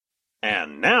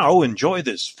And now enjoy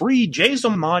this free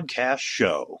Jason Modcast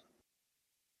show.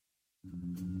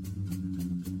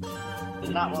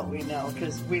 Not what we know,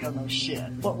 because we don't know shit.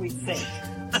 What we think.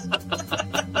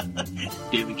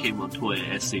 David K. Montoya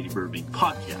at Sadie Burbank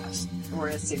Podcast. We're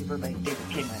at Sadie Burbank, David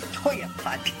K. Montoya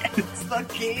Podcast. It's the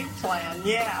game plan,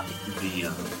 yeah.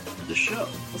 The show.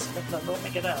 Don't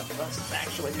make it up. Let's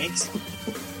actually make some.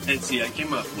 And see, I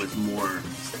came up with more.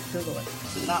 Google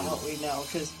it. Not what we know,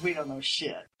 because we don't know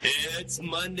shit. It's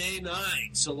Monday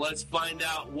night, so let's find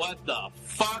out what the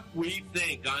fuck we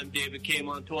think. I'm David K.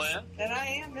 Montoya. And I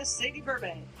am Miss Sadie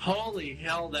Burbank. Holy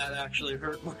hell, that actually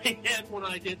hurt my head when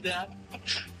I did that.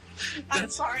 I'm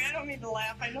sorry, I don't mean to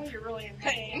laugh. I know you're really in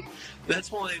pain.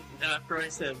 That's why, after I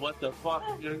said, what the fuck,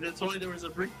 that's why there was a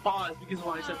brief pause, because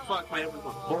when I said fuck, my head was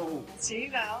like, whoa. See,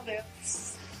 now,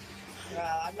 that's...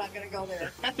 I'm not going to go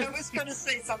there. I was going to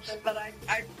say something, but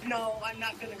no, I'm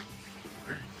not going to.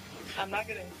 I'm not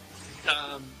going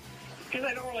to. Because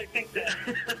I don't really think that.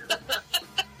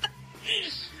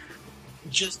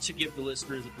 Just to give the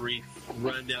listeners a brief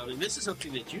rundown, and this is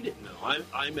something that you didn't know.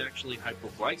 I'm actually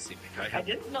hypoglycemic. I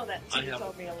didn't know that until you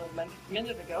told me a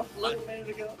minute ago.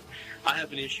 I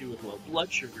have an issue with low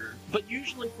blood sugar, but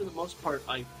usually, for the most part,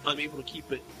 I'm able to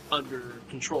keep it under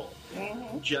control.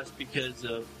 Mm-hmm. Just because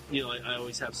of, I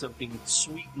always have something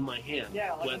sweet in my hand.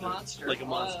 Yeah, like a monster. Like a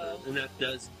monster. And that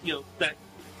does,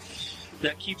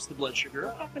 that keeps the blood sugar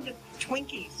up. What happened to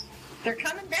Twinkies? They're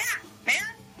coming back, man.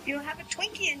 You don't have a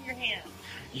Twinkie in your hand.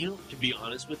 To be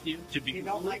honest with you, you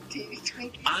don't like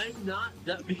Twinkies? I'm not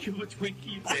that big of a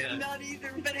Twinkie fan. I'm not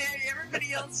either, but hey,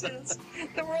 everybody else is.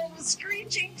 The world was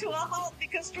screeching to a halt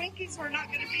because Twinkies were not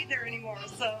going to be there anymore.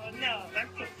 So, no.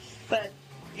 But,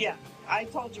 yeah, I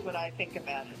told you what I think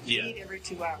about it. You eat every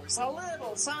 2 hours. A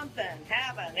little something.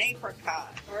 Have an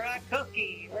apricot or a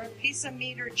cookie or a piece of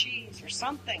meat or cheese or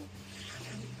something.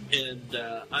 And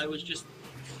I was just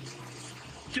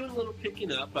doing a little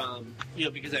picking up,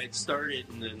 because I had started,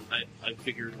 and then I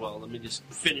figured, well, let me just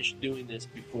finish doing this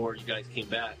before you guys came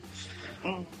back.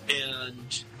 Mm.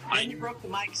 And you broke the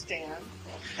mic stand.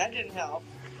 That didn't help.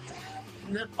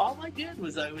 No, all I did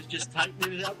was I was just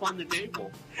tightening it up on the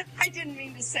table. I didn't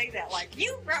mean to say that, like,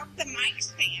 you broke the mic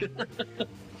stand.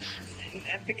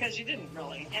 Because you didn't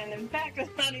really. And in fact,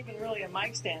 it's not even really a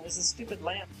mic stand. It's a stupid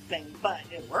lamp thing. But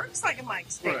it works like a mic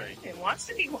stand. Right. It wants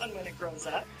to be one when it grows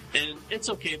up. And it's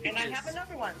okay because... And I have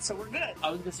another one, so we're good. I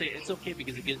was going to say, it's okay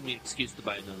because it gives me an excuse to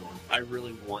buy another one. I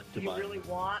really want to buy You really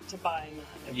want to buy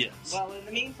another? Yes. Well, in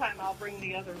the meantime, I'll bring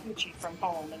the other hoochie from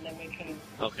home, and then we can...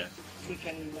 Okay. We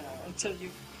can, until you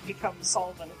become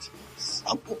solvent.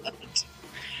 Somewhat.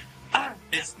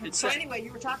 So anyway,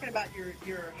 you were talking about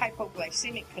your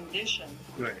hypoglycemic condition,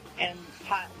 right? And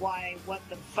what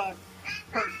the fuck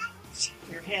hurts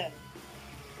your head?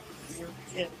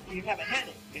 You have a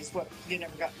headache, is what you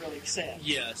never got really said.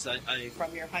 Yes, I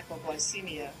from your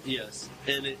hypoglycemia. Yes,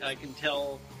 and I can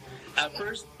tell. At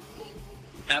first,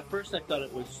 I thought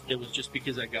it was just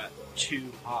because I got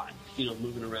too hot,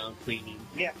 moving around, cleaning.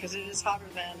 Yeah, because it is hotter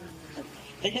than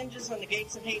the hinges on the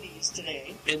gates of Hades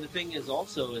today. And the thing is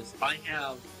I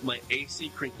have my AC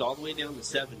cranked all the way down to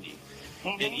 70. Mm-hmm.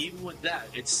 And even with that,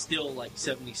 it's still like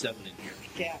 77 in here.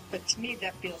 Yeah, but to me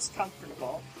that feels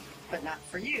comfortable, but not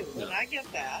for you. No. And I get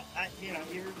that.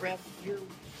 You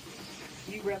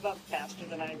rev up faster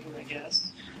than I do, I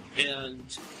guess. And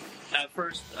at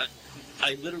first,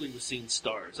 I literally was seeing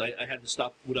stars. I had to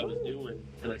stop what I was doing,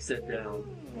 and I sat down.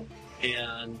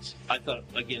 And I thought,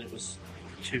 again, it was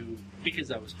because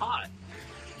I was hot.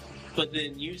 But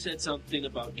then you said something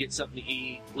about get something to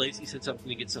eat. Lacey said something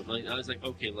to get something to eat. I was like,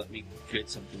 okay, let me get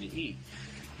something to eat.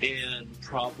 And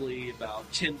probably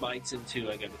about 10 bites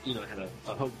into, I had a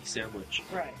hoagie sandwich.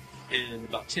 Right. And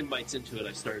about 10 bites into it,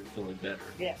 I started feeling better.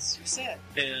 Yes, you said.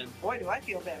 And boy, do I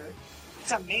feel better.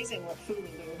 It's amazing what food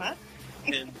will do, huh?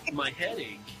 And my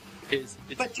headache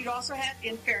but you also had,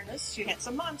 in fairness, you had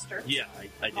some Monster. Yeah,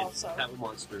 I did also have a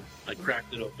Monster. I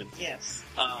cracked it open. Yes,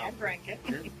 I drank it.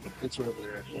 It's right over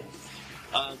there, actually.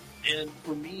 Yes. And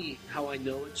for me, how I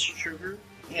know it's sugar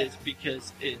is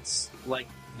because it's like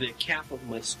the cap of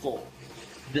my skull.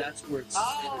 That's where it's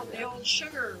the old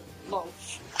sugar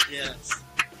loaf. Yes.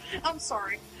 I'm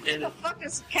sorry. And what the fuck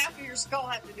does the cap of your skull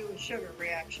have to do with sugar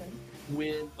reaction?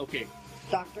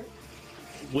 Doctor?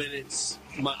 When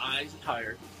my eyes are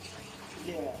tired,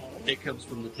 it comes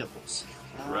from the temples,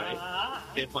 right?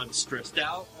 If I'm stressed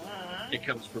out, it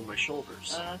comes from my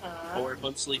shoulders. Or if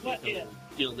I'm sleeping, What, yeah.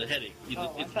 The headache.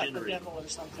 Oh, I It's thought the generated. devil or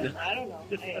something. I don't know.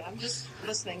 Hey, I'm just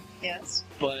listening. Yes.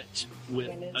 But with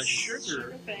When it's a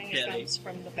sugar thing, it headache, comes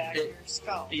from the back of your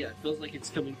skull. yeah, it feels like it's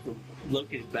coming from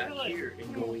located back Really? here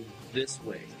and going this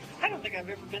way. I don't think I've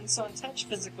ever been so in touch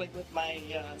physically with my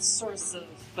source of...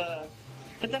 but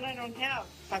then I don't have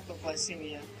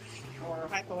hypoglycemia or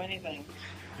hypo anything.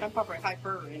 I'm probably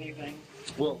hyper anything.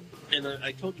 Well, and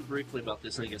I told you briefly about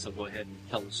this, and I guess I'll go ahead and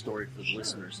tell the story for the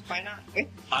listeners. Why not?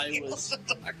 I was...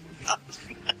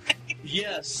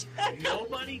 Yes,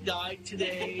 nobody died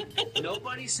today.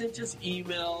 Nobody sent us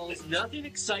emails. Nothing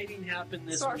exciting happened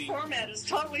this So our week. format is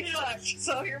totally fucked.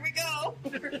 So here we go.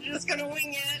 We're just going to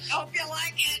wing it. Hope you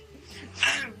like it.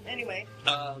 Anyway.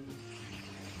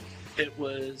 It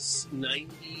was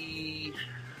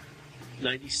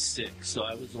 96. So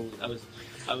I was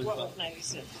What was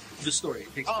 96? the story.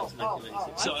 It takes place in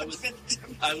 1996. So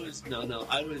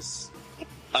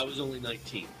I was only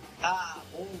 19. Ah,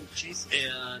 oh, jeez.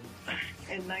 And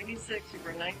In 96, you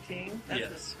were 19? That's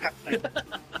Yes. disgusting.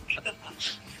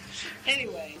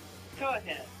 Anyway, go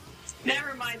ahead.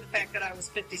 Never mind the fact that I was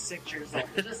 56 years old.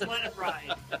 Just let it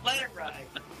ride. Let it ride.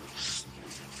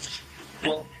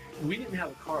 well, we didn't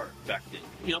have a car back then,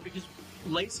 because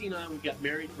Lacey and we got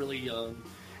married really young,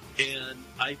 and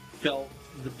I felt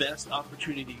the best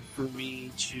opportunity for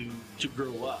me to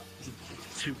grow up,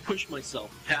 to push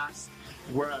myself past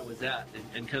where I was at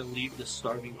and kind of leave the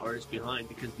starving artist behind,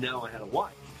 because now I had a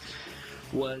wife,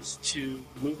 was to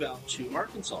move out to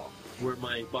Arkansas, where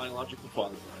my biological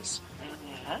father was.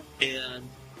 And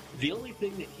the only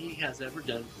thing that he has ever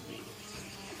done for me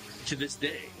to this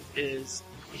day is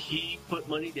he put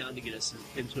money down to get us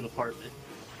into an apartment.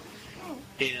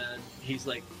 And he's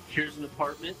like, here's an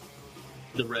apartment,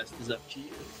 the rest is up to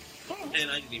you.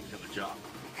 And I didn't even have a job.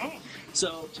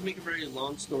 So, to make a very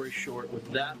long story short,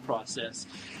 with that process,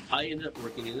 I ended up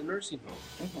working in a nursing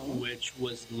home, which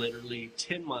was literally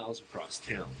 10 miles across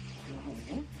town.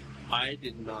 I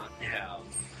did not have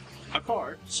a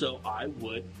car, so I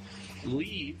would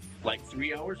leave like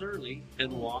 3 hours early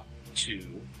and walk to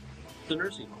the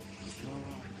nursing home.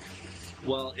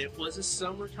 Well, it was a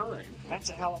summertime. That's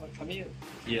a hell of a commute.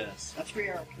 Yes. A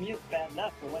 3-hour commute, bad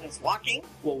enough, but when it's walking,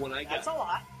 Well, when I that's got, a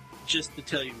lot. just to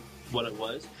tell you what it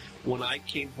was, when I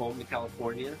came home to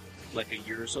California, like a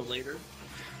year or so later,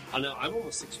 I'm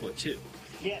almost 6'2".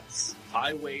 Yes.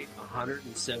 I weighed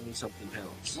 170 something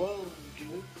pounds. Whoa,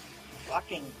 dude.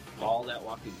 Walking. All that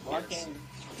walking. Walking.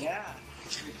 Yeah.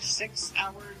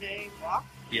 6-hour-a-day walk?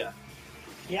 Yes.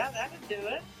 Yeah, that'd do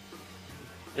it.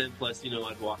 Yeah. And plus,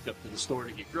 I'd walk up to the store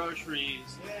to get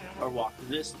groceries, Yeah. or walk to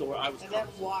this store. I was And then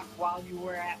walk while you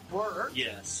were at work.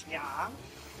 Yes. Yeah.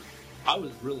 I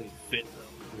was really fit, though.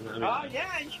 Oh,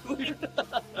 yeah, you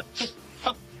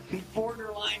were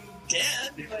borderline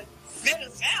dead, but fit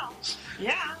as hell.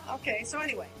 Yeah, okay, so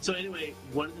anyway. So anyway,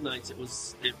 one of the nights, it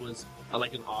was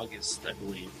like in August, I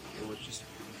believe. It was just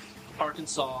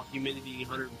Arkansas, humidity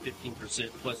 115%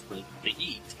 plus the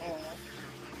heat.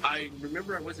 I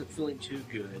remember I wasn't feeling too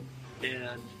good,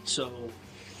 and so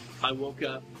I woke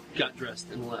up, got dressed,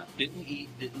 and left. Didn't eat,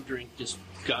 didn't drink, just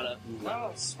got up and left.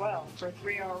 Oh, swell, for a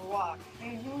 3-hour walk.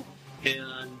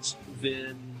 And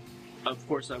then, of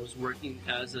course, I was working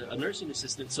as a nursing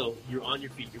assistant, so you're on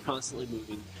your feet, you're constantly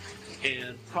moving,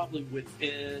 and probably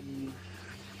within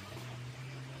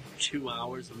 2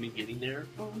 hours of me getting there,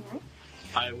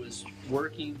 I was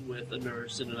working with a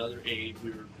nurse and another aide.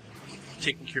 We were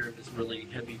taking care of this really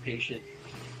heavy patient,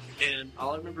 and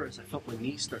all I remember is I felt my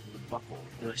knees starting to buckle,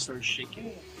 and I started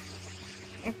shaking.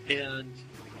 And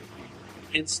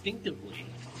instinctively,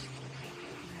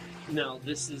 now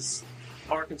this is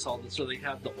Arkansas, so they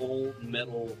have the old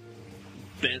metal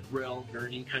bed rail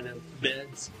gurney kind of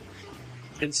beds.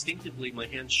 Instinctively, my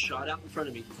hand shot out in front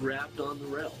of me, grabbed on the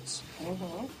rails.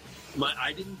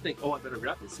 I didn't think, I better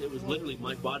grab this. It was literally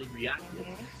my body reacted,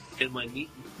 and my knee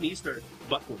started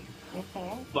buckling.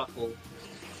 Buckled,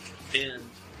 and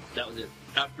that was it.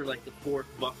 After like the fourth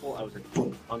buckle, I was like,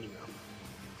 boom, on the ground.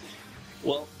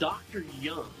 Well, Dr.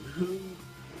 Young, who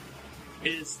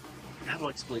is, how do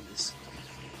I explain this?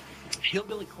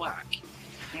 Hillbilly quack.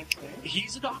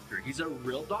 He's a doctor. He's a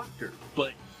real doctor.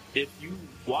 But if you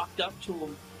walked up to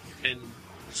him and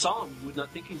saw him, you would not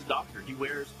think he's a doctor. He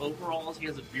wears overalls. He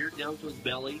has a beard down to his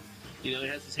belly. He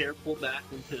has his hair pulled back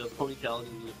into a ponytail, and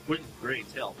he's great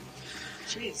as hell.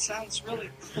 Gee, it sounds really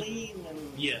clean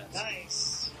and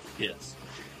nice. Yes.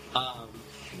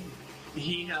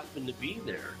 He happened to be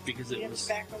there because Do you it have was...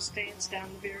 tobacco stains down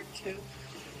the beard, too?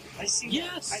 I see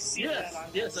Yes, that. I see yes, that on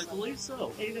yes, there I believe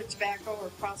so. Either tobacco or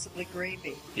possibly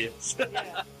gravy. Yes.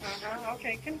 Yeah.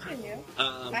 Okay, continue.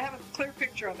 I have a clear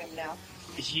picture of him now.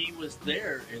 He was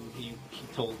there, and he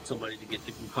told somebody to get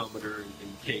the glucometer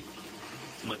and take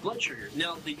my blood sugar.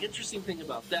 Now, the interesting thing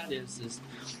about that is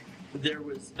there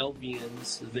was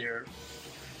LVNs there,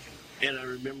 and I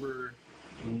remember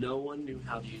no one knew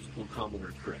how to use a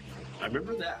glucometer correctly. I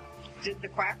remember that. Did the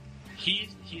quack?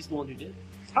 He's the one who did.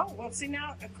 Oh, well, see,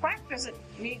 now, a quack doesn't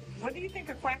mean... What do you think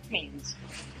a quack means?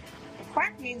 A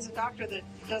quack means a doctor that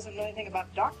doesn't know anything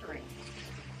about doctoring.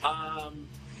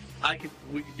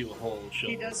 We could do a whole show.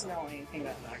 He doesn't know anything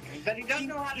about doctoring, but he does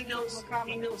know how to do glucometer.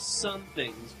 He knows some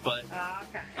things, but...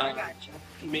 Okay, I gotcha.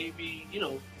 Maybe,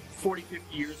 40,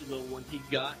 50 years ago when he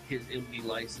got his MD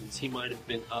license, he might have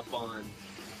been up on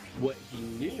what he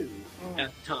knew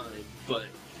at the time, but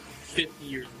 50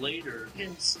 years later...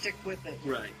 Didn't stick with it.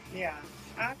 Right. Yeah.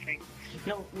 Okay.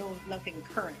 No, nothing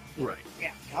current. Right.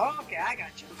 Yeah. Okay, I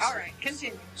gotcha. All right,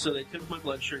 continue. So they took my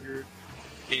blood sugar,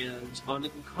 and on the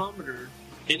glucometer,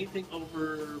 anything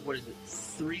over,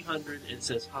 300, it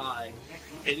says high.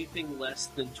 Anything less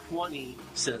than 20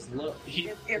 says low.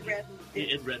 It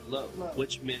read low,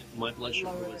 which meant my blood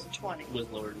sugar was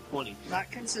lower than 20. Not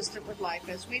consistent with life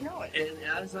as we know it. And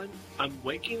as I'm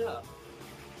waking up,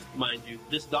 mind you,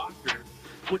 this doctor,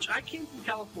 which I came from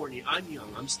California, I'm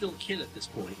young, I'm still a kid at this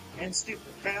point. And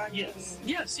stupid. Yes,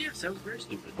 I was very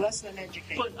stupid. Less than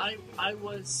educated. But I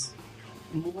was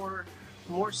more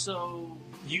so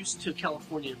used to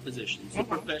California physicians, the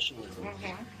professionalism.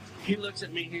 He looks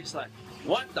at me, he's like,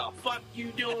 "What the fuck you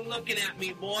doing looking at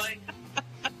me, boy?"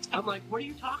 I'm like, "What are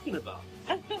you talking about?"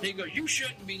 He goes, "You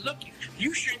shouldn't be looking,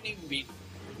 you shouldn't even be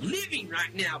living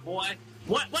right now, boy.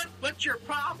 What's your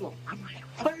problem?" I'm like,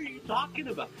 "What are you talking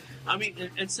about?" I mean,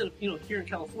 instead of, here in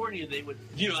California, they would,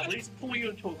 at least pull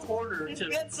you into a corner. His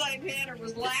bedside manner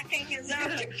was lacking, is that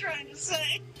what you're trying to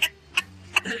say?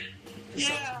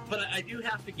 Yeah. But I do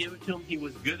have to give it to him. He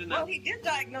was good enough. Well, he did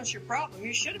diagnose your problem.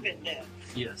 You should have been dead.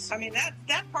 Yes. I mean,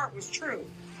 that part was true.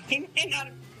 He may not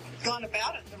have gone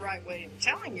about it the right way in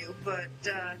telling you, but,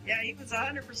 he was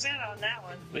 100% on that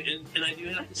one. And I do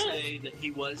have to say that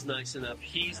he was nice enough.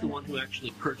 He's the one who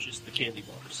actually purchased the candy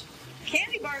bars.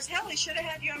 Candy bars? Hell, he should have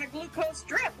had you on a glucose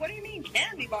drip. What do you mean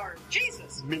candy bars?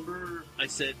 Jesus. Remember I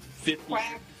said 50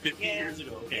 years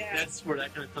ago? Okay, that's where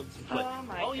that kind of comes into play.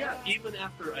 Oh, yeah, even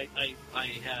after I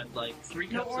had like 3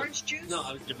 cups of orange juice? No,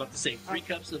 I was about to say 3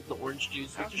 cups of the orange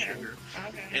juice with the sugar.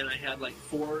 Okay. And I had like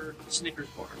 4 Snickers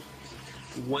bars.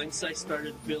 Once I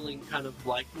started feeling kind of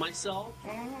like myself,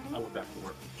 I went back to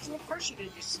work. Well, of course you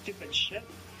did, you stupid shit.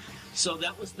 So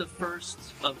that was the first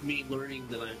of me learning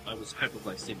that I was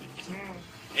hypoglycemic.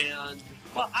 And...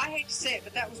 Well, I hate to say it,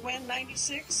 but that was when,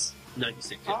 96?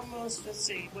 96, yeah. Almost, let's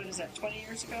see, what is that, 20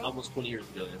 years ago? Almost 20 years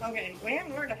ago, yeah. Okay, we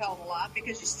haven't learned a hell of a lot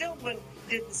because you still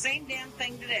did the same damn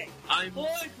thing today. I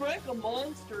drank a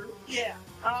Monster. Yeah,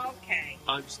 okay.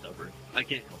 I'm stubborn. I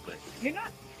can't help it. You're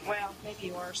not, well, maybe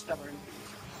you are stubborn.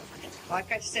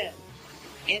 Like I said,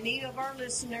 any of our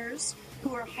listeners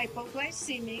who are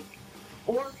hypoglycemic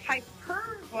or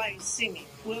hyperglycemic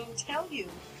will tell you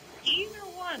either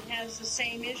one has the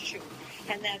same issue,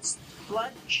 and that's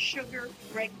blood sugar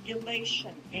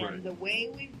regulation. And the way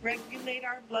we regulate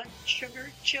our blood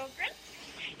sugar, children,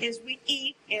 is we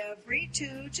eat every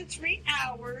 2 to 3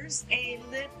 hours a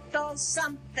little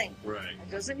something. Right.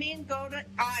 It doesn't mean go to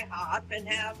IHOP and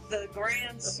have the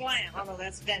grand slam. Oh, no,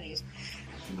 that's Denny's.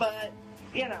 But,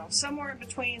 somewhere in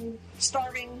between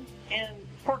starving and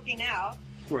porking out.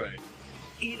 Right.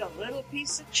 Eat a little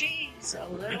piece of cheese, a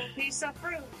little piece of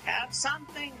fruit, have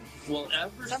something. Well,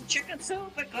 some chicken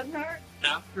soup, it couldn't hurt.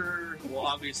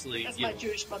 Obviously... That's my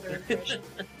Jewish mother impression.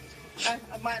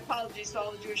 My apologies to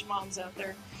all the Jewish moms out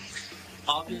there.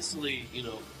 Obviously,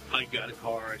 I got a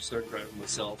car, I started driving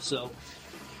myself, so,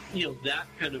 that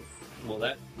kind of... Well,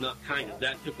 that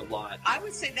took a lot. I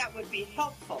would say that would be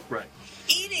helpful. Right.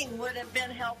 Eating would have been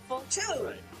helpful, too.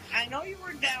 Right. I know you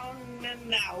were down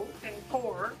and out and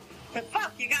poor, but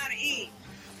fuck, you gotta eat.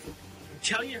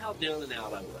 Tell you how down and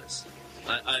out I was.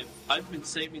 I've been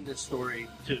saving this story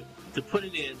to put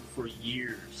it in for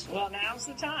years. Well, now's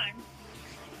the time.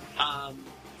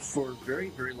 For a very,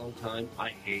 very long time, I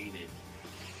hated.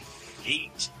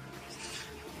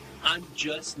 I'm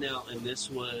just now, and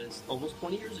this was almost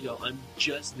 20 years ago, I'm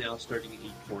just now starting to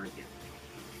eat corn again.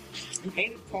 You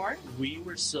hated corn? We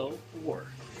were so poor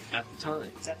at the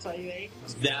time. That's all you ate?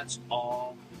 That's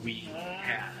all we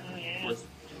had was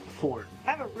corn.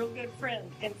 I have a real good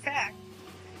friend. In fact,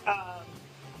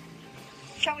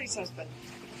 Kelly's husband.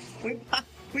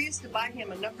 We used to buy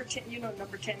him a number 10,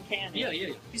 number 10 can. Yeah.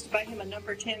 We used to buy him a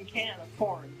number 10 can of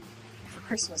corn for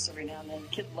Christmas every now and then. The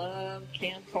kid loved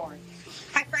canned corn.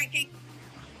 Hi, Frankie.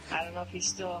 I don't know if he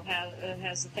still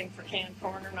has a thing for canned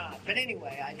corn or not. But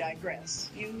anyway, I digress.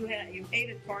 You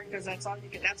hated corn because that's all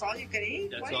you could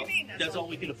eat? What do you mean? That's all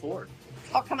we could afford.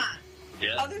 Oh, come on.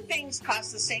 Yeah. Other things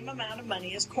cost the same amount of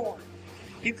money as corn.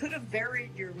 You could have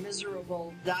varied your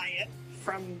miserable diet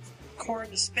from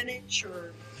corn to spinach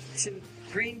or to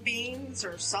green beans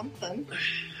or something.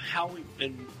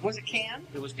 Was it canned?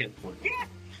 It was canned corn. Yeah.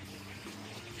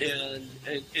 And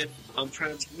if I'm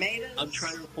trying tomatoes. I'm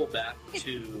trying to pull back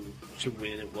to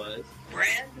when it was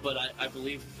bread. But I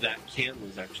believe that can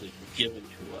was actually given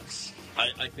to us.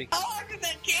 I think. Oh, look at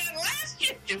that can last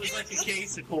year. It was like a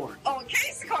case of corn. Oh, a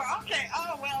case of corn. Okay.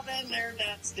 Oh, well then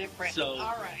that's different. So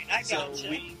all right, I got so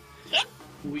you.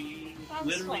 we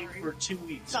literally for 2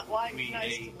 weeks. It's not like we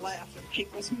nice ate. to laugh at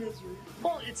people's misery.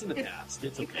 Well, it's in the past.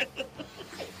 It's okay.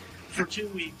 For 2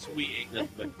 weeks, we ate nothing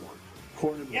but corn.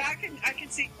 Corn and water. Yeah, I can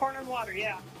see corn and water.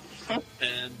 Yeah.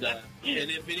 And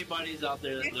if anybody's out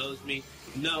there that knows me,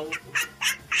 no.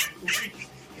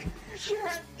 You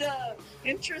had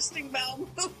interesting bowel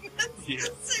movements, Yeah.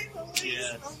 to say the least.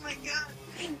 Yes. Oh my God.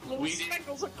 Little We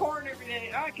speckles of corn every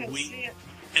day. I can see it.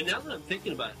 And now that I'm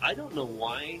thinking about it, I don't know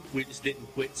why we just didn't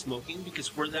quit smoking, because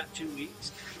for that 2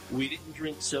 weeks, we didn't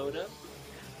drink soda,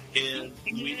 and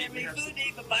You we didn't have any have food to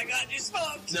eat, but by God, you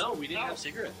smoked. No, we didn't have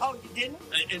cigarettes. Oh, you didn't?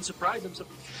 And surprise them.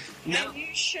 Now, And you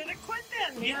should have quit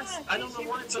then. Yes, Yeah, I don't know you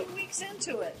why, were 2 but- weeks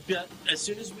into it. but as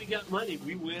soon as we got money,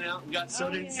 we went out and got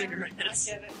soda and cigarettes.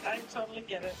 I get it. I totally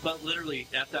get it. But literally,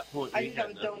 at that point, I we did have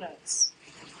had nothing. donuts.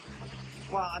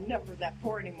 Well, I'm never that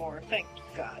poor anymore, thank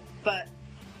God. But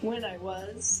when I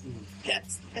was,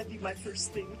 that'd be my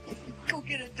first thing. Go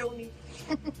get a donut.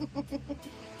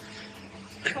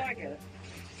 So I get it.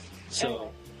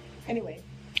 So, Anyway.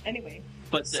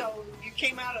 but So you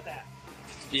came out of that.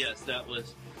 yes, that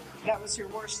was, That was your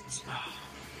worst.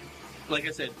 like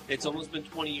I said, it's almost been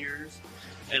 20 years,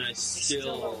 and I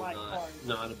still don't like corn.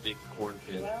 not a big corn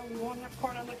fan. Well, we won't have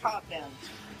corn on the cob then.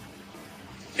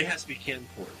 It has to be canned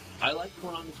corn. I like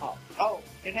corn on the cob. Oh,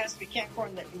 it has to be canned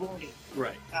corn that you won't eat.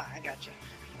 Right. Ah, I gotcha.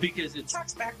 Because It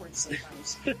talks backwards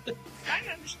sometimes.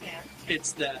 I understand.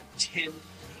 it's that tin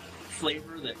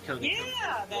flavor that kind of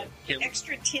Yeah, that can,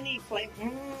 extra tinny flavor.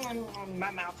 My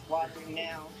mouth's watering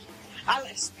now. I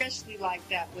especially like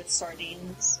that with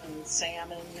sardines and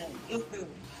salmon and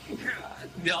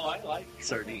No, I like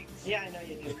sardines. yeah, I know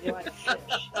you do. You like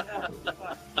fish.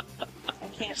 I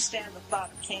can't stand the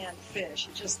thought of canned fish.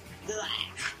 It just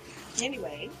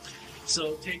anyway.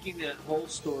 So taking that whole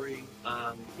story,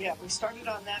 Yeah, we started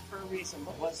on that for a reason.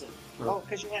 What was it? Oh,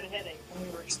 because you had a headache when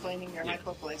we were explaining your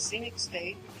hypoglycemic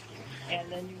state,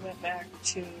 and then you went back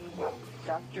to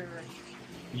Dr.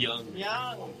 Young.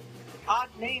 Odd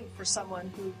name for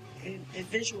someone who it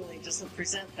visually doesn't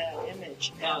present that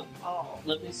image at all.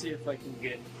 Let me see if I can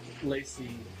get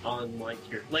Lacey on mic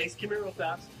here. Lace, come here real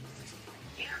fast.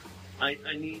 I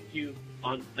need you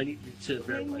on. I need you to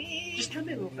verify. Just come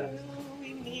in real fast.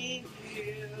 We need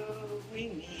you. We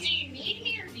need. Do you need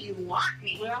me or do you want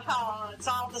me? Well, it's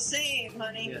all the same,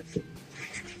 honey. Yes.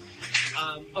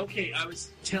 Okay, I was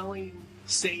telling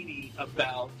Sadie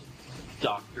about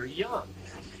Dr. Young.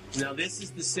 Now, this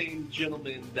is the same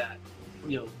gentleman that,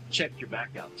 checked your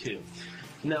back out, too.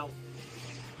 Now,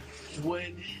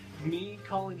 would me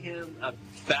calling him a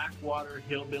backwater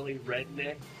hillbilly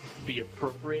redneck be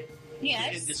appropriate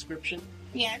in description?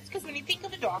 Yes, because when you think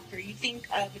of a doctor, you think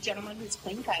of a gentleman who's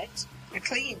clean cut.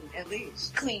 Clean, at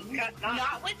least. Clean.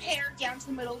 Not with hair down to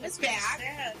the middle of his back.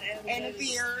 And a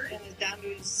beard. And his down to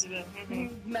his...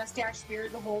 Mustache,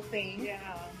 beard, the whole thing. Yeah.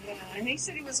 And he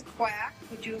said he was a quack.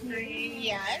 Would you agree?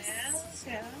 Yes.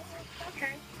 Yeah.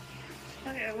 Okay.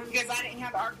 Because I didn't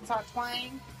have the Arkansas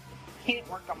twang. He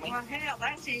didn't work on me. Well, hell,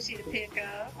 that's easy to pick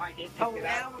up. I did pick it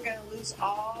now up. we're going to lose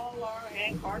all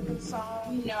our Arkansas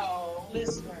No.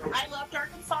 listeners. I loved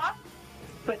Arkansas,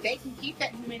 but they can keep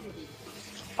that humidity.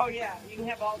 Oh, yeah. You can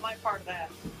have all my part of that.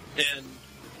 And,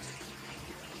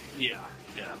 yeah.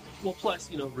 Well, plus,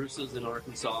 Russo's in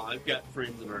Arkansas. I've got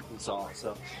friends in Arkansas,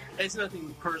 so it's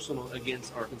nothing personal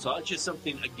against Arkansas. It's just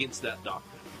something against that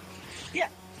doctor. Yeah.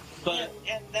 But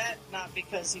and that not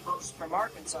because he was from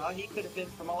Arkansas. He could have been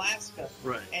from Alaska.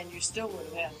 right. And you still would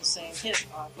have had the same hit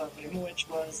off of him, which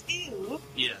was, ew.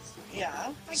 Yes.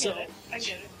 Yeah, I get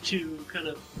it. To kind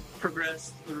of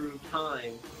progress through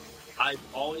time, I've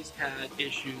always had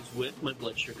issues with my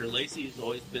blood sugar. Lacey has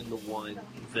always been the one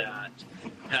that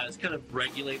has kind of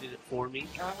regulated it for me.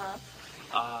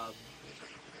 Uh-huh.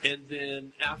 And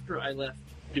then after I left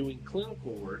doing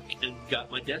clinical work and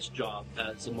got my desk job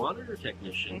as a monitor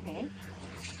technician, Mm-hmm.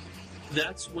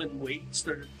 that's when weight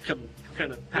started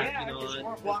kind of Yeah, packing because you on.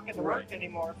 weren't walking to work Right.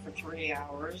 anymore for 3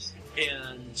 hours.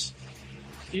 And,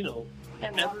 you know,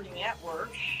 And walking at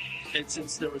work. and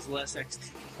since there was less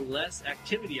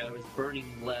activity, I was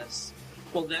burning less.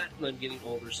 Well, that and I'm getting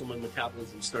older, so my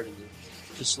metabolism's starting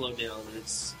to slow down, and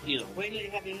it's, you know. Wait till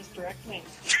you have a hysterectomy.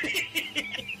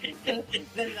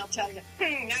 Then they'll tell you,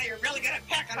 now you're really going to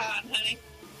pack it on, honey.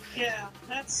 Yeah,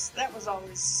 that was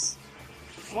always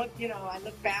what, I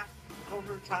look back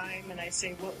over time and I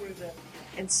say, what were the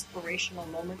inspirational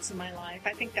moments in my life?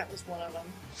 I think that was one of them.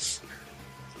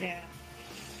 Yeah.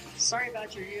 Sorry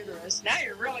about your uterus. Now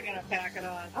you're really going to pack it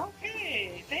on.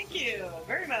 Okay, thank you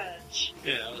very much.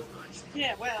 Yeah, that was nice.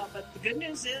 Yeah, well, but the good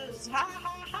news is, ha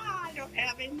ha ha, I don't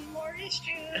have any more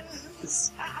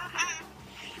issues. Ha ha ha.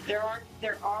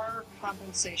 There are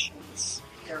compensations.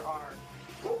 There are.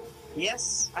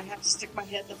 Yes, I have to stick my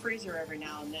head in the freezer every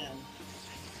now and then.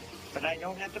 But I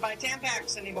don't have to buy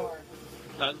Tampax anymore.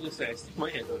 I was going to say, I stick my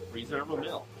head in the freezer, I'm a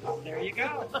male. There you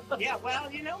go. Yeah,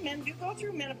 well, men do go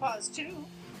through menopause too.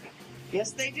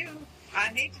 Yes, they do. I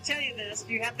hate to tell you this.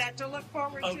 You have that to look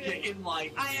forward to.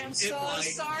 enlighten. I am so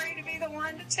sorry to be the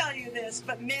one to tell you this,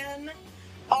 but men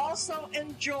also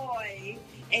enjoy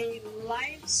a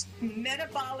life's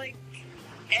metabolic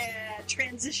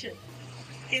transition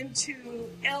into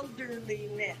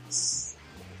elderliness.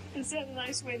 Is that a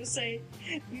nice way to say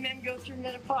men go through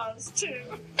menopause too?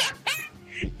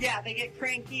 Yeah, they get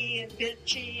cranky and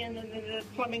bitchy, and then the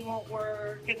plumbing won't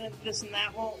work, and then this and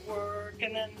that won't work,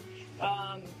 and then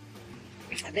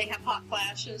they have hot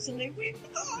flashes, and they weep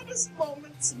at the hottest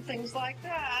moments and things like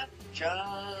that,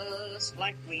 just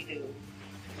like we do.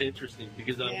 Interesting,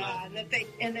 because I'm not.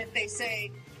 And if they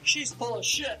say she's full of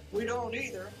shit, we don't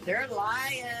either. They're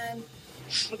lying,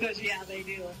 because they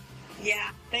do.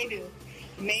 Yeah, they do.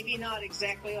 Maybe not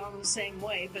exactly all in the same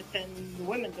way, but then the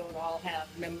women don't all have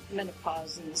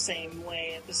menopause in the same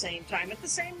way at the same time, at the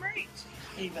same rate,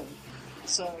 even.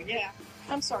 So, yeah,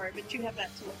 I'm sorry, but you have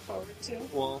that to look forward to.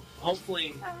 Well,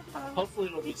 hopefully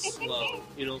it'll be slow.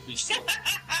 It'll be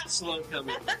slow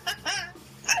coming.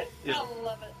 You know, I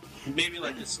love it. maybe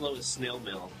like as slow as snail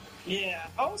mail. Yeah.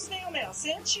 Oh, snail mail.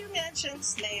 Since you mentioned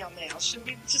snail mail, should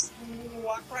we just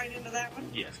walk right into that one?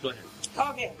 Yes, go ahead.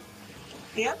 Okay.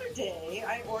 The other day,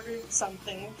 I ordered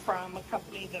something from a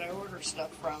company that I order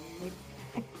stuff from with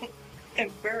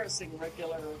embarrassing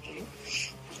regularity.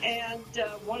 And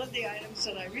one of the items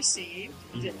that I received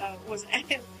was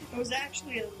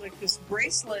actually like this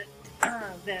bracelet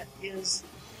that is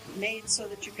made so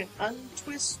that you can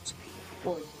untwist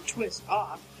or twist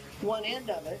off one end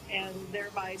of it and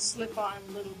thereby slip on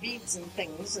little beads and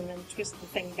things and then twist the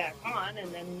thing back on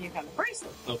and then you have a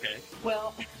bracelet. Okay.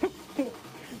 Well,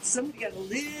 somebody got a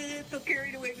little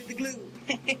carried away with the glue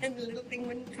and the little thing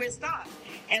wouldn't twist off.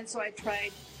 And so I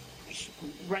tried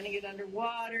running it under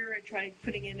water. I tried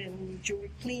putting it in jewelry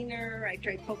cleaner. I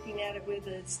tried poking at it with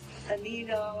a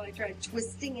needle. I tried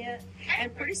twisting it.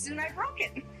 And pretty soon I broke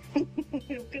it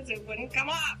because it wouldn't come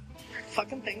off.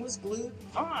 Fucking thing was glued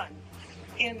on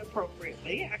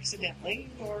inappropriately, accidentally,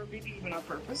 or maybe even on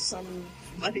purpose.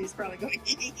 Somebody's probably going,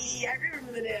 I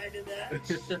remember the day I did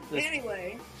that.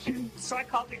 Anyway, so I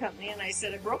called the company and I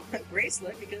said I broke my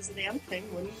bracelet because the damn thing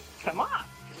wouldn't come off.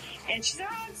 And she said,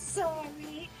 oh, I'm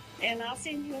sorry, and I'll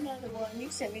send you another one. You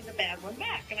send me the bad one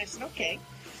back. And I said, okay.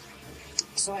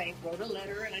 So I wrote a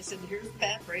letter and I said, here's the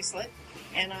bad bracelet.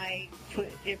 And I put,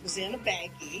 it was in a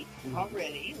baggie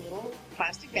already, a little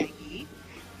plastic baggie.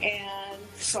 And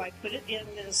so I put it in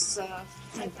this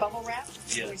bubble wrap.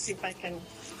 Yeah. Let me see if I can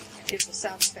get the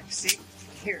sound effects. See,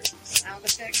 here, sound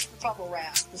effects for bubble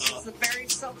wrap. This is the very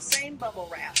same bubble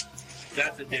wrap.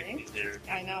 That's addicting there.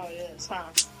 I know it is, huh?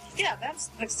 Yeah, that's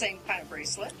the same kind of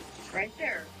bracelet right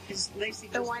there. Is Lacey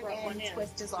The just one brought one end in.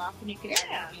 twists off and you can Yeah.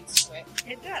 add beads to it.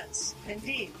 It does,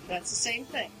 indeed. That's the same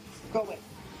thing. Go away,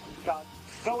 dog.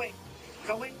 Go away.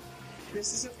 Go away.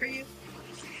 This isn't for you.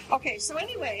 Okay, so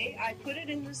anyway, I put it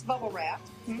in this bubble wrap.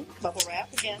 Bubble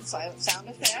wrap, again, sound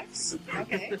effects.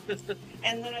 Okay.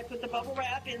 And then I put the bubble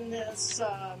wrap in this,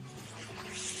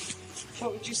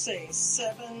 what would you say,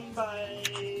 7 by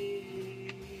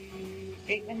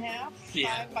 8.5?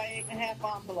 Yeah. 5 by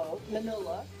 8.5 envelope,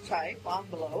 manila type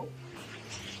envelope.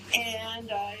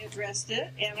 And I addressed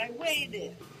it, and I weighed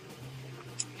it.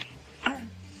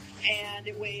 And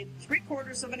it weighed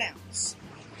 3/4 of an ounce.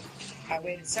 I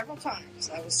weighed it several times.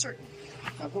 I was certain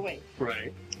of the weight.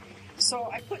 Right. So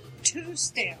I put 2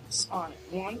 stamps on it.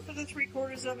 One for the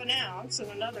 3/4 of an ounce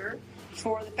and another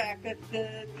for the fact that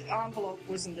the envelope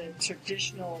wasn't a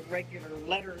traditional, regular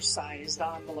letter-sized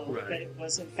envelope, Right. but it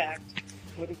was, in fact,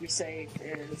 what did we say?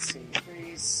 Let's see,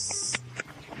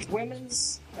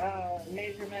 women's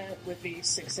measurement would be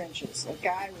 6 inches. A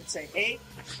guy would say 8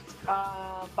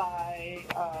 by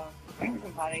about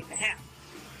 8.5.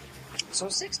 So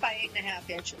 6 by 8.5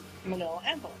 inch manila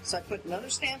envelope. So I put another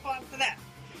stamp on for that.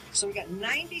 So we got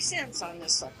 90 cents on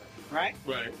this sucker, right?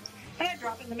 Right. And I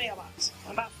drop it in the mailbox.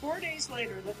 About 4 days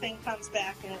later, the thing comes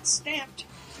back and it's stamped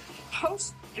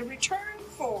post the return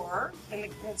for, and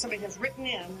somebody has written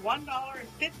in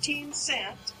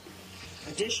 $1.15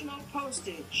 additional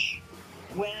postage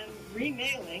when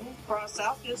remailing. Cross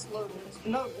out this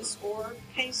notice or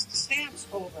paste stamps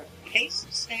over it.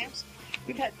 Paste stamps.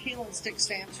 We've had peel and stick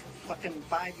stamps for fucking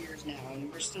 5 years now,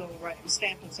 and we're still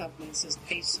stamping something that says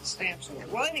paste stamps over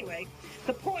it. Well, anyway,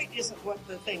 the point isn't what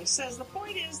the thing says. The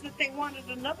point is that they wanted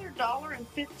another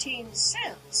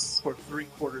 $1.15 For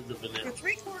 3/4 of an for ounce.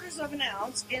 3/4 of an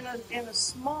ounce in a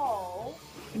small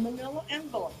manila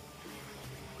envelope.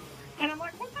 And I'm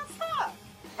like, what the fuck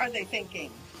are they thinking?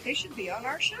 They should be on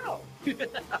our show.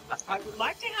 I would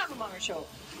like to have them on our show.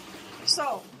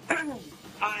 So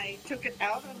I took it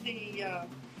out of the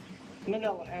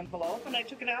manila envelope, and I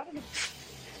took it out of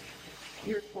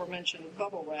your aforementioned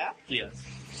bubble wrap. Yes.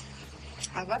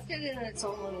 I left it in its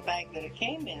own little bag that it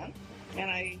came in, and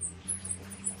I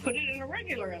put it in a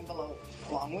regular envelope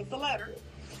along with the letter.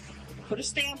 Put a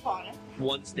stamp on it.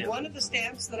 One stamp. One of the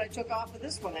stamps that I took off of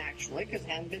this one, actually, because it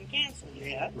hadn't been canceled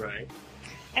yet. Right.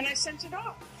 And I sent it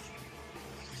off.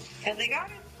 And they got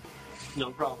it.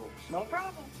 No problem. No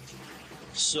problem.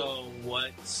 So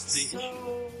what's the issue?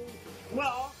 So,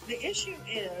 well, the issue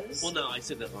is... Well, no, I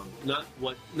said that wrong. Not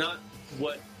what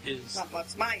is... Not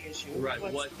what's my issue. Right,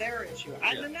 What's what- their issue.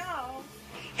 I Yeah. don't know.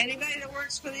 Anybody that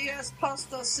works for the U.S.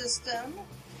 Postal System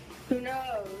who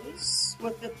knows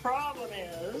what the problem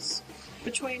is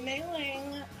between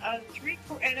mailing a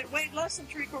and it weighed less than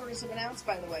 3/4 of an ounce,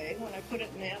 by the way, when I put it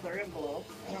in the other envelope.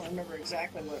 I don't remember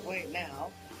exactly what it weighed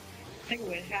now. I think it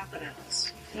weighed half an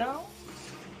ounce. No?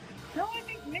 No, I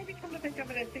think, maybe come to think of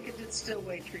it, I think it did still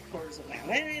weigh 3/4 of an ounce.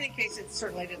 In any case, it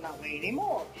certainly did not weigh any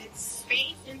more. It's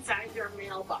space inside your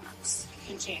mailbox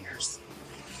containers.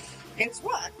 It's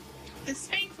what? The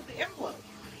space of the envelope.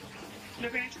 They're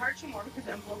going to charge you more because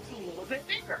the envelope's a little bit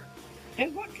bigger.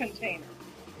 In what container?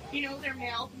 You know their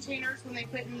mail containers when they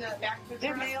put in the back of the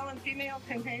Their truck? male and female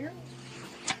containers?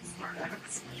 Smart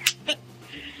ass.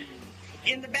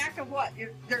 In the back of what?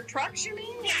 Their trucks, you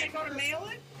mean? When they go to mail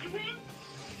it? Mm-hmm.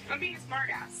 I'm being a smart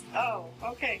ass. Oh,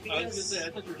 okay. I was Because going to say, I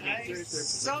thought you were being I serious there.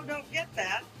 so don't get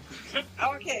that.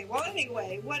 Okay, well,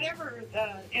 anyway, whatever.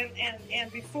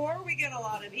 And before we get a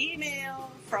lot of email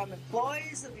from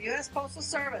employees of the U.S. Postal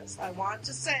Service, I want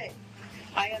to say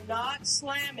I am not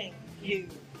slamming you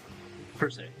Per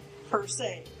se. per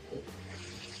se.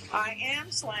 I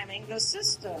am slamming the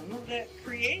system that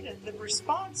created the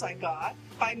response I got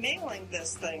by mailing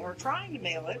this thing, or trying to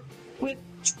mail it, with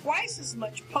twice as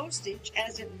much postage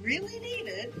as it really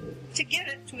needed to get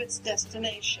it to its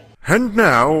destination. And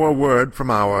now a word from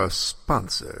our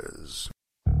sponsors.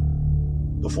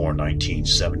 Before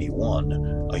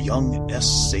 1971, a young S.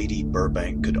 Sadie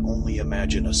Burbank could only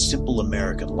imagine a simple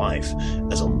American life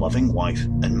as a loving wife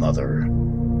and mother.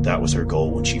 That was her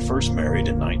goal when she first married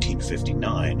in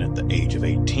 1959 at the age of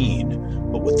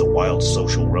 18, but with the wild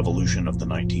social revolution of the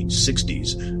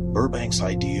 1960s, Burbank's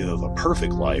idea of a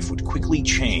perfect life would quickly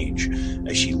change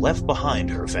as she left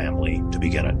behind her family to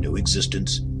begin a new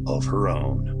existence of her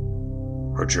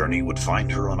own. Her journey would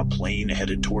find her on a plane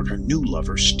headed toward her new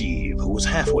lover, Steve, who was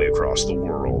halfway across the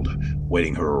world,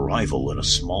 waiting her arrival in a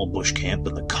small bush camp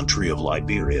in the country of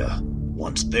Liberia.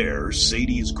 Once there,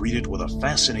 Sadie is greeted with a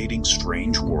fascinating,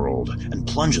 strange world and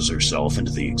plunges herself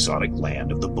into the exotic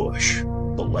land of the bush.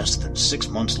 But less than 6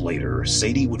 months later,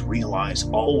 Sadie would realize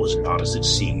all was not as it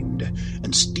seemed,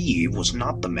 and Steve was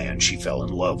not the man she fell in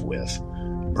love with.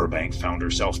 Burbank found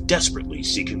herself desperately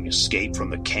seeking escape from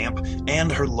the camp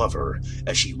and her lover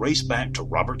as she raced back to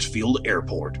Roberts Field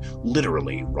Airport,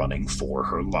 literally running for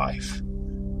her life.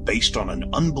 Based on an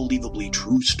unbelievably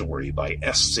true story by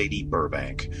S. Sadie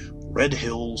Burbank, Red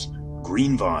Hills,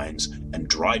 Green Vines, and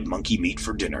Dried Monkey Meat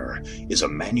for Dinner is a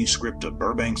manuscript of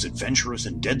Burbank's adventurous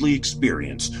and deadly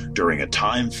experience during a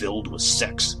time filled with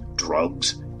sex,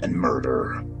 drugs, and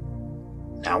murder.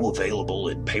 Now available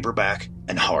in paperback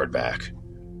and hardback.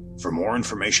 For more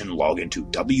information, log into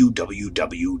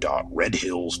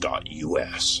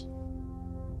www.redhills.us.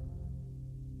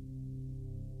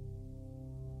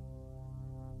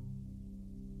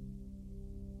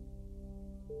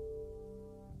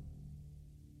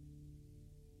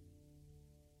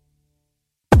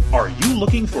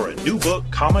 looking for a new book,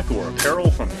 comic, or apparel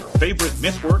from your favorite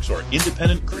MythWorks or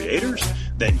independent creators?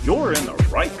 Then you're in the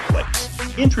right place.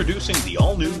 Introducing the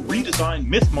all-new redesigned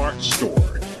MythMart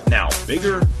store. Now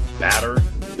bigger, badder,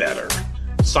 better.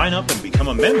 Sign up and become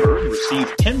a member and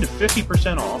receive 10 to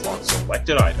 50% off on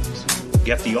selected items.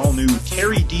 Get the all-new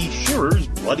Terry D. Shearer's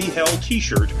Bloody Hell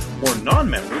t-shirt, or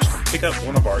non-members can pick up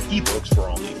one of our ebooks for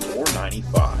only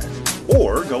 $4.95.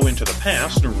 Or go into the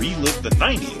past and relive the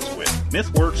 90s with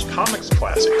MythWorks Comics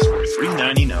Classics for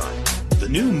 $3.99. The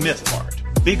new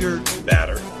MythMart. Bigger,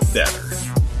 badder, better.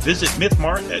 Visit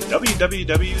MythMart at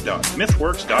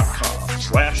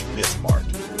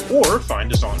www.mythworks.com/MythMart. Or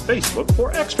find us on Facebook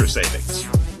for extra savings.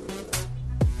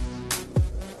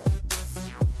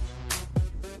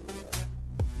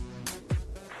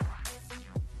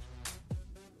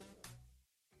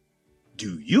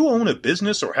 Do you own a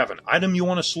business or have an item you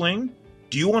want to sling?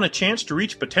 Do you want a chance to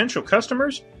reach potential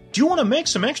customers? Do you want to make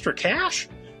some extra cash?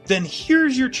 Then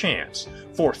here's your chance.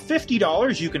 For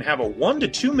 $50, you can have a 1 to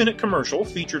 2 minute commercial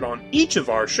featured on each of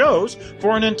our shows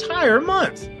for an entire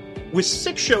month. With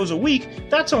 6 shows a week,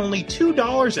 that's only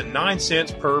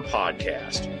 $2.09 per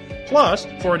podcast. Plus,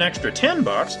 for an extra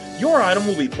 $10, your item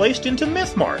will be placed into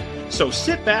MythMart. So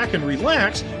sit back and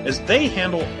relax as they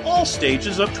handle all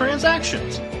stages of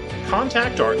transactions.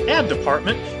 Contact our ad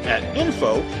department at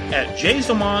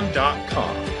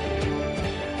info@jzamon.com.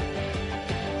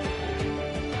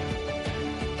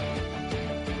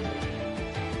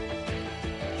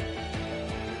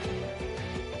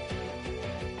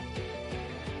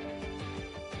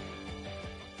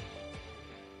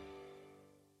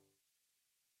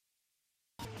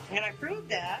 And I proved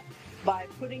that by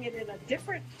putting it in a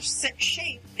different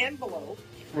shape envelope.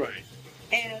 Right.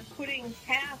 And putting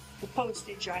half the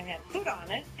postage I had put on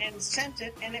it and sent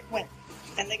it, and it went.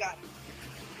 And they got it.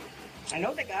 I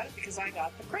know they got it because I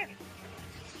got the credit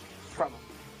from them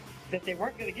that they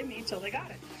weren't going to give me until they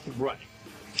got it. Right.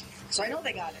 So I know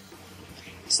they got it.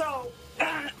 So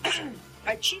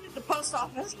I cheated the post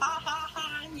office. Ha ha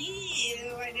ha!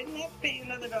 You! I didn't have to pay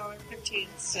another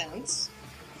 $1.15.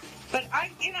 But I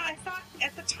thought,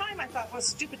 at the time, I thought it was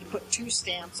stupid to put 2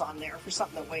 stamps on there for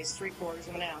something that weighs 3/4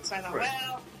 of an ounce. I thought,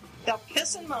 well, they'll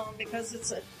piss and moan because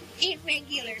it's an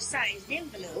irregular sized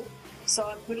envelope. So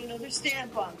I put another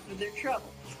stamp on for their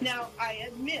trouble. Now, I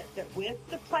admit that with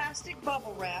the plastic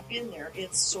bubble wrap in there,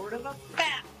 it's sort of a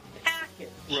fat package.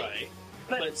 Right.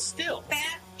 But still.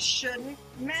 Fat shouldn't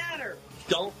matter.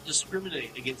 Don't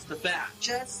discriminate against the fat.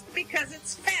 Just because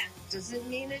it's fat doesn't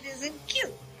mean it isn't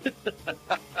cute.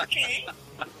 Okay.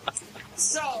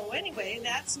 So, anyway,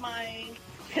 that's my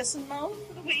piss and moan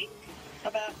for the week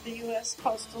about the U.S.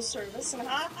 Postal Service. And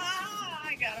I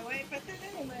got away with it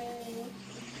anyway.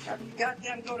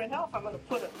 Goddamn go to hell if I'm going to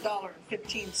put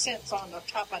 $1.15 on the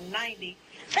top of 90.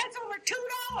 That's over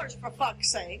 $2 for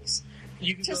fuck's sakes.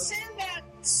 To send that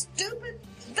stupid...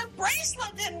 The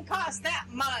bracelet didn't cost that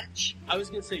much. I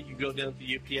was going to say you go down to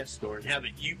the UPS store and have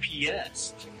it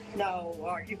UPS'd. No,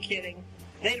 are you kidding?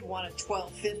 They'd want it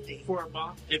 $12.50 for a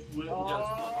box. If we don't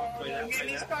get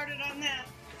me started on that.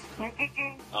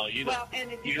 Oh, you don't. Well,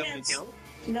 and it you have an account?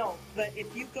 No, but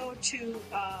if you go to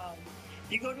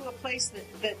a place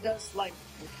that does like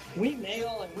we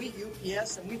mail and we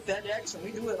UPS and we FedEx and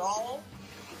we do it all.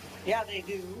 Yeah, they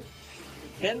do.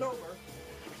 Bend over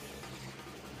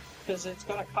because it's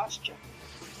going to cost you.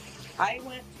 I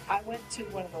went to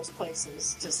one of those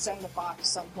places to send a box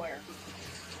somewhere.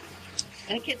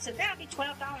 And the kid said, that'll be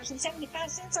 $12.75. I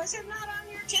said, not on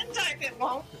your tin type, it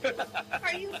won't.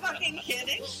 Are you fucking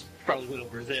kidding? Probably went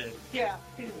over his head. Yeah,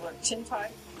 you know what tin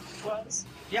type was?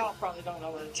 Y'all probably don't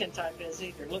know what a tin type is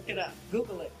either. Look it up.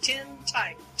 Google it. Tin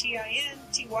type. Tintype.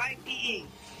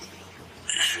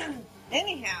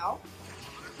 Anyhow,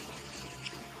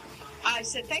 I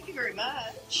said, thank you very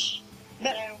much,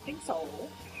 but I don't think so.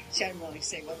 See, I didn't really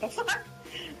say what the fuck.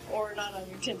 Or not on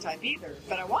your tin type either,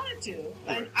 but I wanted to.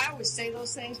 Right. I always say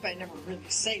those things, but I never really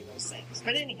say those things.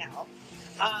 But anyhow,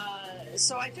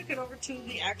 so I took it over to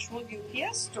the actual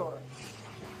UPS store.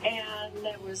 And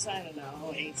it was, I don't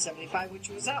know, $8.75, which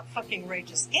was out fucking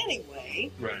outrageous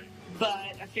anyway. Right.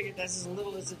 But I figured that's as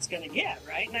little as it's going to get,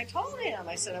 right? And I told him,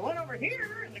 I said, I went over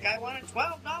here, and the guy wanted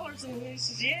 $12, and he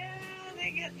says, yeah,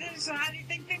 they get this. So how do you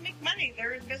think they make money?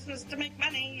 They're in business to make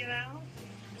money, you know?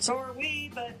 So are we,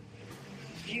 but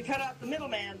you cut out the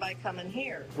middleman by coming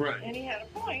here. Right. And he had a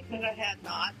point that I had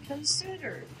not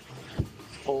considered.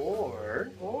 Or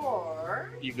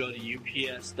you go to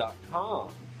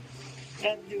ups.com.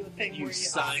 And do a thing where you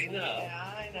sign up.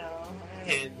 Yeah, I know.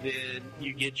 And then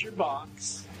you get your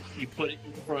box, you put it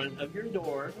in front of your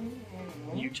door,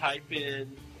 you type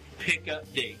in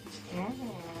pickup date.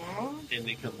 and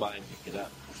they come by and pick it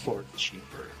up for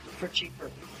cheaper.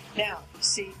 Now,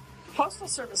 see, Postal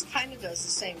Service kind of does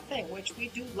the same thing, which we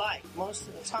do like most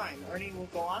of the time. Ernie will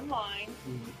go online,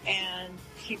 and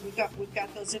we've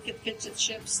got those if it fits it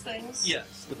ships things.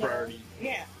 Yes, the priority.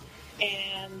 Yeah,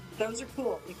 and those are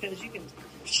cool because you can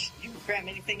cram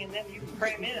anything in them. You can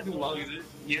cram in it. As long as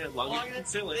you can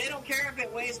fill it. They don't care if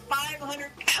it weighs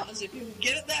 500 pounds. If you can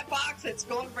get it in that box, it's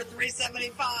going for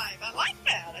 $3.75. I like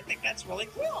that. I think that's really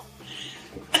cool.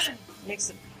 Makes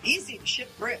it easy to ship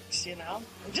bricks,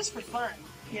 just for fun.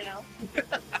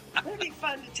 It'd be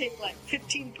fun to take like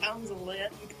 15 pounds of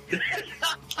lead and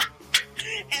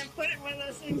put it in one of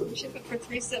those things and ship it for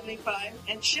 $3.75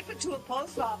 and ship it to a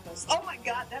post office. Oh my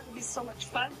God, that would be so much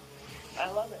fun.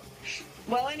 I love it.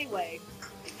 Well, anyway,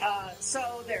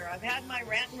 so there, I've had my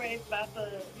rant and rave about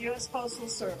the U.S. Postal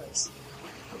Service.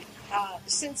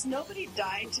 Since nobody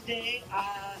died today,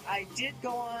 I did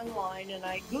go online and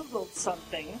I Googled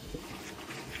something,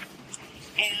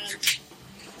 and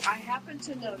I happen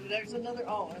to know there's another,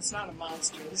 it's not a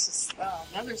monster. This is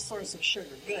another source of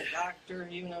sugar. Good, doctor,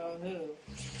 you know who.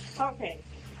 Okay.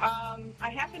 I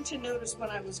happened to notice when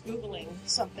I was Googling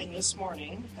something this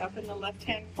morning, up in the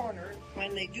left-hand corner,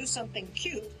 when they do something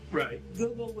cute, right,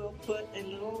 Google will put a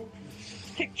little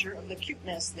picture of the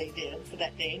cuteness they did for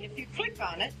that day. And if you click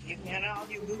on it, and all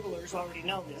you Googlers already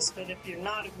know this, but if you're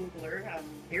not a Googler, I'm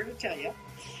here to tell you.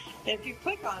 If you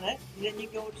click on it, then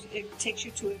it takes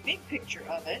you to a big picture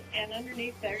of it, and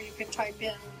underneath there you can type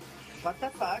in what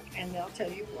the fuck, and they'll tell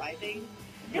you why they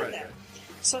did that.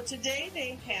 So today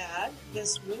they had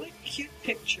this really cute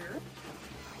picture.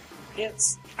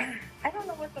 It's, I don't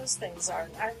know what those things are.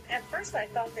 At first I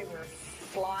thought they were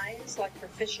flies, like for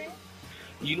fishing.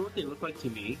 You know what they look like to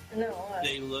me? No.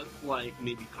 They look like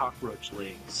maybe cockroach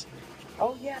legs.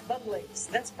 Oh, yeah, bug legs.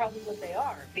 That's probably what they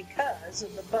are because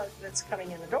of the bug that's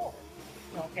coming in the door.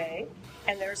 Okay?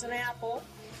 And there's an apple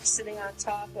sitting on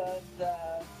top of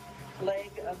the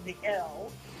leg of the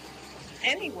L.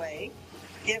 Anyway,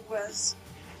 it was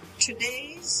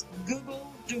today's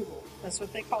Google Doodle. That's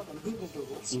what they call them, Google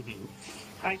Doodles. Mm-hmm.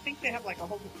 I think they have like a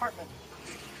whole department.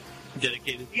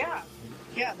 Dedicated? Yeah.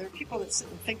 Yeah, there are people that sit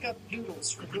and think up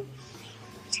doodles for Google.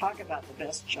 Talk about the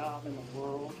best job in the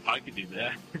world. I could do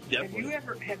that. Definitely.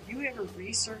 Have you ever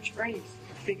researched, Ernie's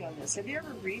big on this, have you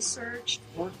ever researched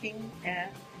working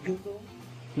at Google?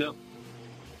 No.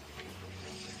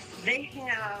 They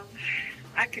have,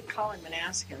 I could call him and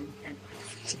ask him, and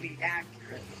to be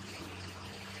accurate,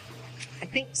 I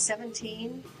think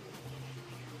 17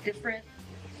 different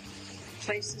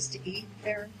places to eat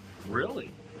there.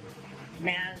 Really?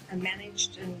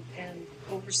 Managed and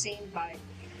overseen by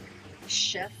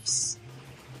chefs.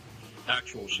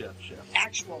 Actual chefs.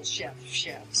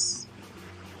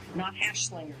 Not hash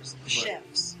slingers. Right.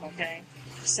 Chefs, okay?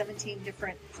 17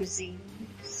 different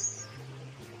cuisines.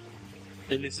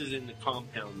 And this is in the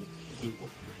compound of Google.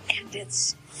 And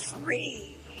it's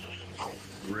free.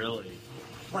 Really?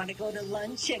 Want to go to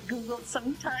lunch at Google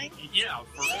sometime? Yeah,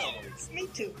 for real. Yes, me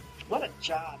too. What a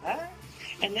job, huh?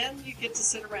 And then you get to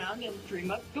sit around and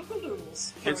dream up Google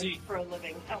Doodles for a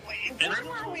living. Oh, wait. Where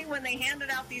were we when they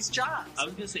handed out these jobs? I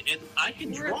was going to say, and I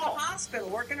can draw. We're in the hospital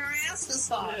working our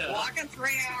asses off, walking 3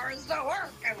 hours to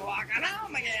work and walking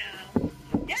home again.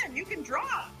 Yeah, and you can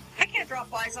draw. I can't draw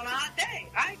flies on a hot day.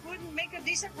 I wouldn't make a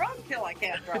decent roadkill. I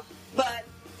can't draw. But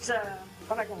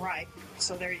I can write.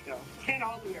 So there you go. Can't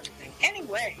all do everything.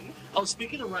 Anyway. Oh,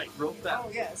 speaking of write, real fast.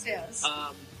 Oh, yes.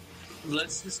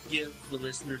 Let's just give the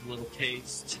listeners a little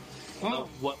taste of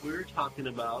what we were talking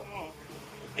about.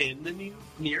 In the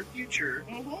near future,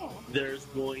 there's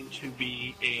going to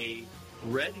be a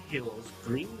Red Hills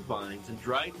green vines and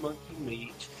dried monkey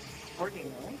meat. For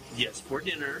dinner. Yes, for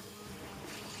dinner.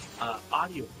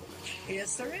 Audiobook.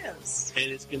 Yes, there is.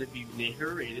 And it's going to be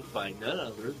narrated by none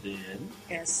other than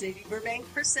Sadie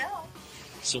Burbank Purcell.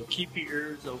 So keep your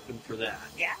ears open for that.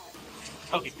 Yeah.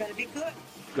 Okay. It's going to be good.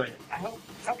 Go ahead. I hope.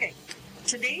 Okay.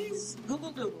 Today's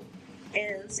Google Doodle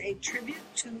is a tribute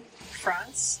to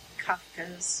Franz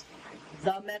Kafka's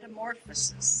The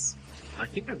Metamorphosis. I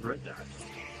think I've read that.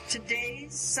 Today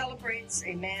celebrates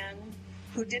a man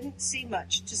who didn't see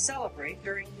much to celebrate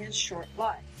during his short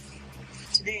life.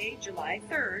 Today, July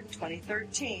 3rd,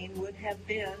 2013, would have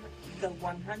been the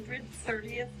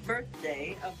 130th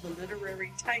birthday of the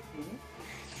literary titan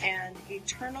and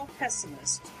eternal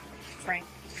pessimist, Frank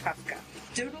Kafka.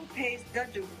 The Doodle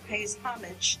pays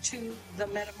homage to The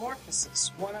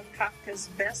Metamorphosis, one of Kafka's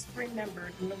best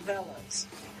remembered novellas.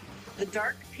 The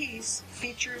dark piece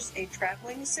features a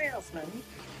traveling salesman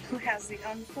who has the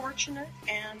unfortunate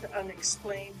and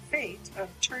unexplained fate of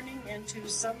turning into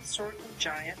some sort of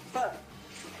giant bug.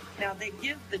 Now, they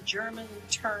give the German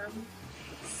term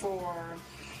for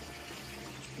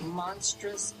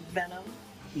monstrous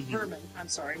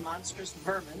monstrous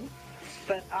vermin,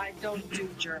 but I don't do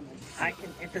German.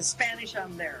 If it's Spanish,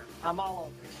 I'm there. I'm all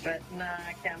over it. But nah,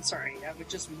 I'm sorry. I would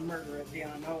just murder it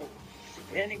beyond hope.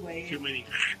 Anyway. Too many.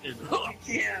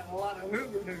 Yeah, a lot of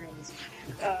hoover-hoogans.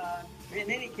 In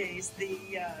any case, the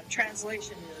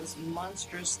translation is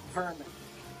monstrous vermin.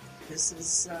 This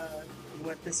is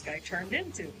what this guy turned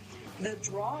into. The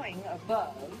drawing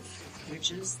above,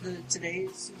 which is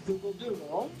today's Google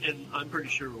Doodle. And I'm pretty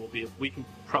sure we can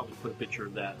probably put a picture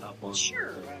of that up on.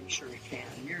 Sure, I'm sure we can.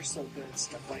 You're so good at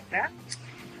stuff like that.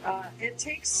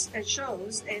 It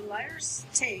shows a liar's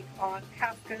take on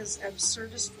Kafka's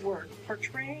absurdist work,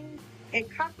 portraying a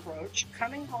cockroach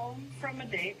coming home from a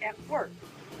day at work.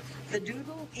 The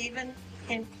doodle even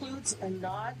includes a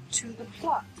nod to the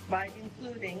plot by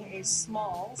including a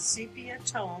small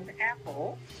sepia-toned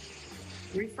apple,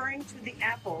 referring to the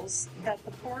apples that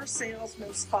the poor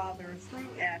salesman's father threw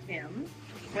at him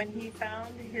when he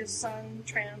found his son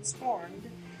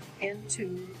transformed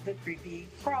into the creepy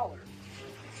crawler.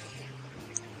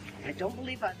 I don't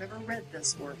believe I've ever read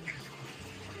this work.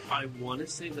 I want to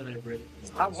say that I read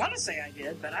it. I want to say I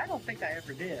did, but I don't think I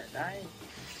ever did.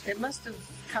 It must have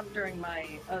come during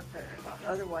my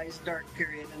otherwise dark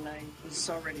period, and I was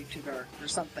already too dark or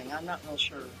something. I'm not real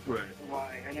sure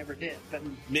why I never did. But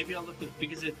maybe I'll look at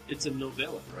because it's a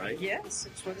novella, right? Yes,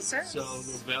 it's what it says. So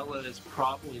novella is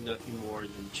probably nothing more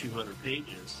than 200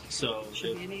 pages. So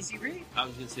should be an easy read. I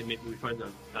was going to say maybe we find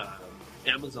on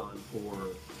Amazon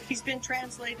for. He's been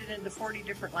translated into 40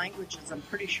 different languages. I'm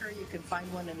pretty sure you can find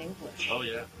one in English. Oh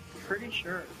yeah. Pretty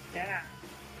sure. Yeah.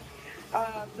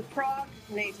 The Prague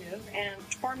native and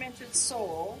tormented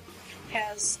soul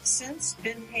has since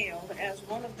been hailed as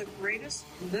one of the greatest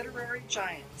literary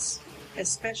giants,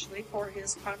 especially for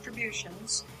his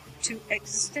contributions to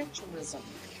existentialism.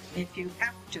 If you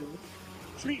have to,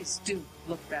 please do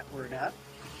look that word up.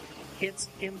 It's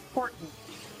important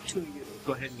to you.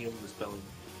 Go ahead and give him the spelling.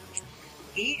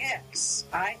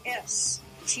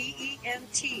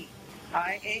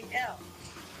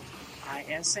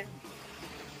 EXISTENTIALISM.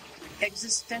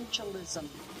 Existentialism.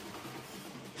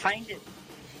 Find it.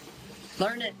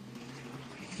 Learn it.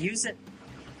 Use it.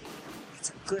 It's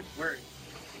a good word.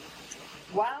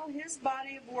 While his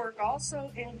body of work,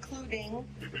 also including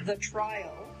The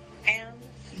Trial and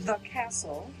The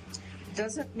Castle,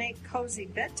 doesn't make cozy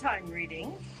bedtime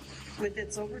reading with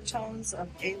its overtones of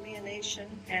alienation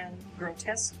and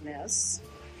grotesqueness,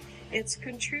 it's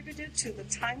contributed to the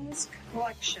timeless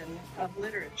collection of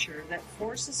literature that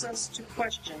forces us to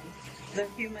question the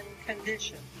human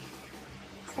condition.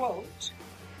 Quote,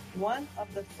 one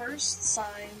of the first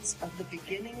signs of the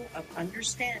beginning of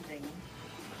understanding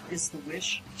is the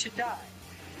wish to die,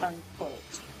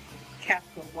 unquote.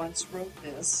 Kafka once wrote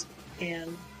this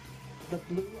in the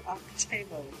Blue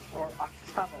Octavo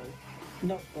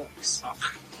notebooks.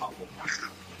 Kind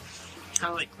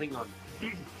of like Klingon.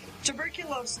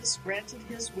 Tuberculosis granted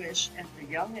his wish at the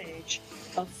young age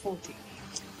of 40.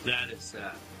 That is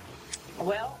sad.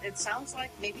 Well, it sounds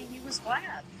like maybe he was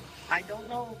glad. I don't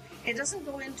know. It doesn't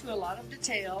go into a lot of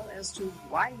detail as to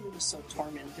why he was so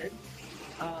tormented.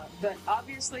 But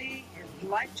obviously,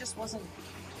 life just wasn't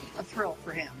a thrill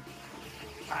for him.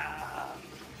 I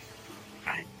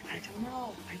don't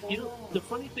know. You know, the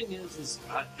funny thing is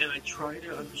and I try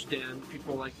to understand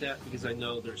people like that because I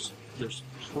know there's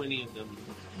plenty of them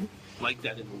like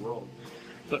that in the world.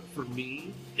 But for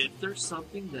me, if there's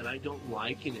something that I don't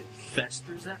like and it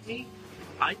festers at me,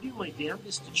 I do my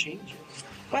damnedest to change it.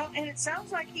 Well, and it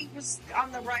sounds like he was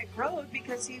on the right road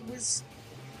because he was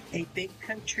a big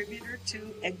contributor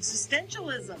to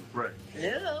existentialism. Right.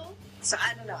 Ew. So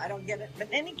I don't know. I don't get it. But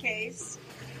in any case,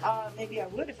 maybe I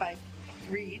would if I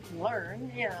read and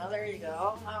learn. You know, there you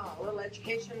go. Oh, a little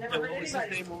education never hurt anybody. What was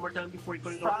his name one more time before you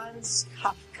put it on? Franz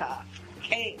Kafka.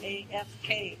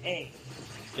 Kafka.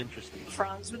 Interesting.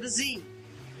 Franz with a Z.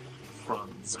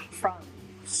 Franz.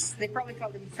 They probably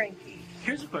called him Frankie.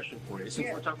 Here's a question for you, since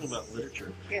we're talking about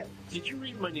literature. Yeah. Did you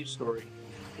read my new story?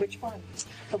 Which one?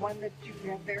 The one that you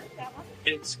have there? That one?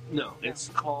 It's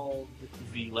called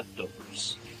The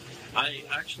Leftovers. I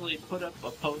actually put up a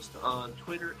post on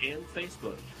Twitter and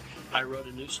Facebook. I wrote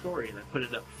a new story and I put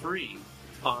it up free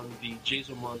on the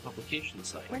Jazelmon publication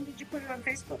site. When did you put it on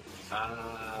Facebook?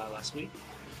 Last week.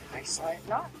 I saw it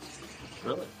not.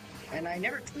 Really? And I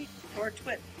never tweet or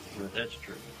twit. That's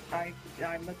true.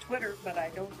 I'm a Twitter, but I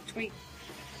don't tweet.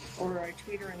 Or I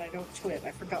tweeter and I don't twit.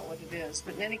 I forgot what it is.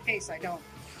 But in any case, I don't.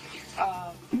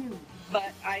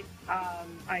 But I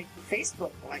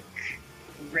Facebook like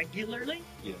regularly.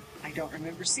 Yeah. I don't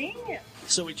remember seeing it.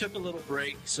 So we took a little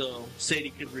break so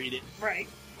Sadie could read it. Right.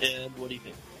 And what do you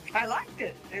think? I liked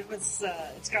it. It was.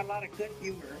 It's got a lot of good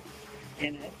humor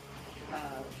in it.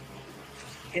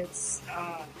 It's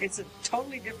a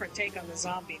totally different take on the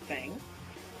zombie thing,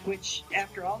 which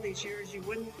after all these years you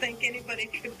wouldn't think anybody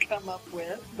could come up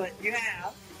with, but you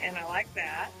have, and I like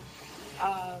that.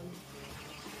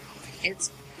 It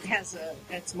has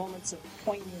its moments of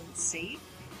poignancy.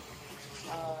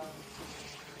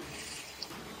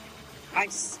 I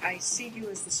see you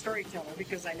as the storyteller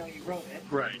because I know you wrote it.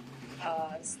 Right.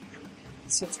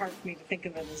 So it's hard for me to think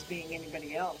of it as being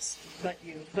anybody else but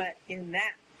you. But in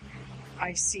that,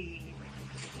 I see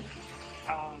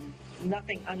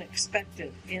nothing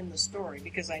unexpected in the story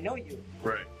because I know you.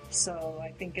 Right. So I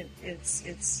think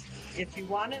it's if you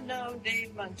want to know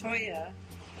Dave Montoya,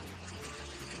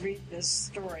 read this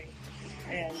story,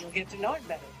 and you'll get to know him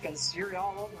better because you're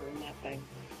all over in that thing.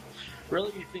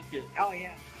 Really, you think it? Oh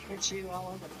yeah, it's you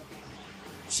all over.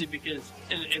 See, because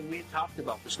and we had talked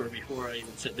about the story before I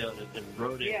even sat down and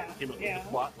wrote it. Yeah, Came up with yeah. the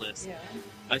plot list. Yeah.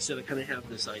 I said I kind of have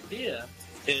this idea,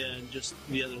 and just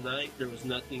the other night there was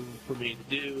nothing for me to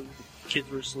do. The kids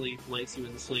were asleep, Lacey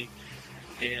was asleep,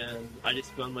 and I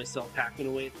just found myself hacking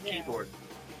away at the keyboard.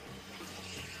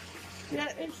 Yeah,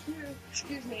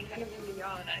 excuse me, I don't mean to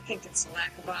yawn. I think it's the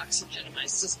lack of oxygen in my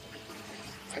system.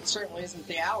 It certainly isn't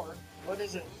the hour. What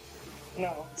is it?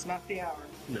 No, it's not the hour.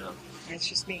 No. It's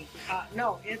just me.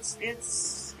 No,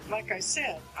 it's like I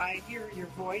said, I hear your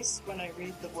voice when I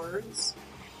read the words.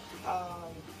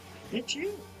 It's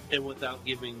you. And without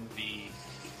giving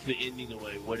the ending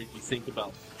away, what did you think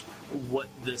about what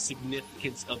the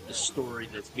significance of the story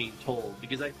that's being told?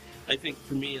 Because I think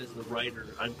for me as the writer,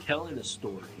 I'm telling a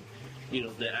story,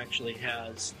 that actually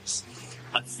has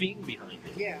a theme behind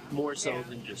it. Yeah. More so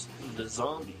than just the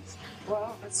zombies.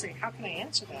 Well, let's see. How can I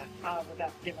answer that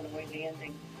without giving away the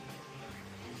ending?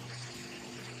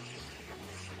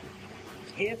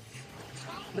 If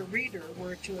the reader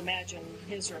were to imagine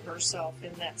his or herself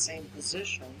in that same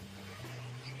position,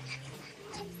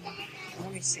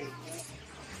 let me see.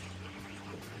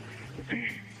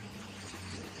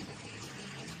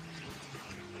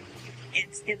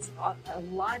 It's a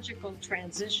logical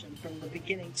transition from the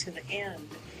beginning to the end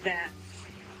that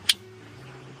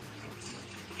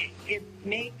it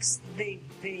makes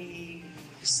the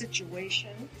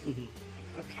situation,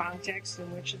 the context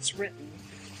in which it's written,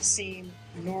 seem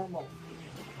normal.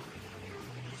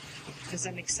 Does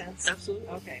that make sense? Absolutely.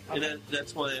 Okay. And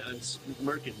that's why I'm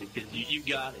smirking, because you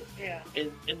got it. Yeah.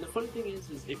 And the funny thing is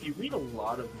if you read a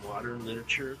lot of modern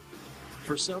literature,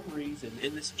 for some reason,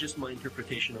 and this is just my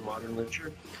interpretation of modern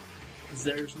literature,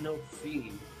 there's no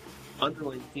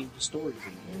underlying theme to stories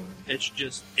anymore. Mm-hmm. It's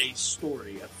just a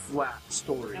story, a flat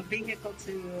story. A vehicle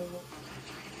to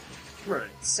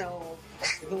sell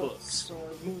books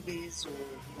or movies or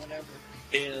whatever.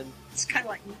 And it's kind of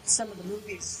like some of the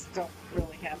movies don't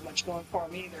really have much going for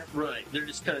them either. Right. They're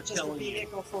just kind of telling you. Just a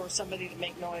vehicle for somebody to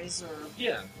make noise or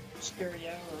scare you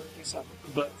or do something.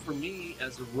 But for me,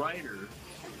 as a writer,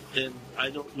 and I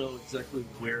don't know exactly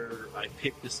where I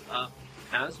picked this up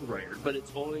as a writer, but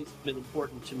it's always been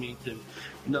important to me to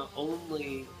not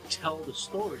only tell the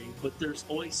story, but there's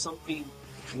always something.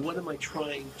 What am I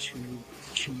trying to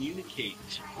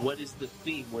communicate? What is the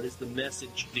theme? What is the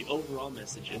message, the overall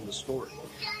message in the story?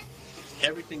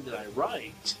 Everything that I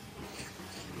write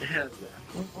has that.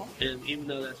 Mm-hmm. And even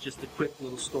though that's just a quick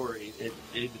little story, it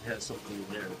even has something in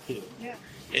there too. Yeah.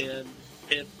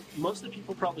 And most of the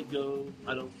people probably go,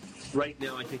 right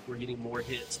now I think we're getting more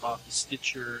hits off of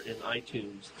Stitcher and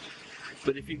iTunes.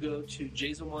 But if you go to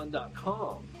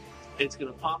jason1.com, it's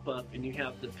going to pop up and you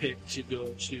have the pick to go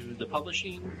to the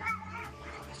publishing.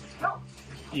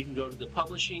 You can go to the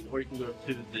publishing or you can go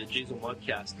to the Jason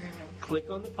Podcast. Mm-hmm. Click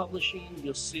on the publishing,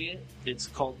 you'll see it. It's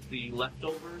called The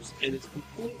Leftovers and it's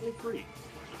completely free.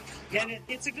 And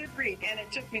it's a good read. And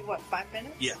it took me, 5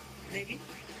 minutes? Yeah. Maybe.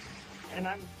 And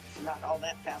I'm not all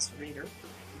that fast a reader.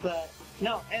 But,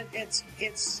 no,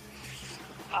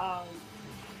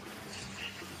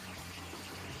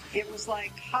 it was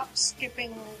like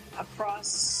hop-skipping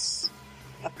across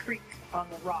a creek on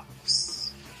the rocks.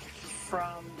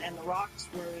 And the rocks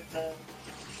were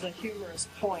the humorous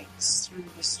points through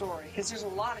the story. Because there's a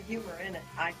lot of humor in it,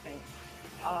 I think.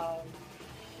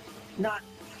 Not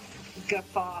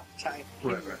guffaw type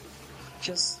humor. Right.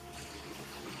 Just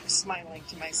smiling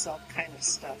to myself kind of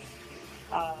stuff.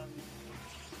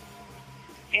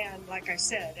 And like I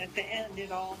said, at the end,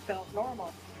 it all felt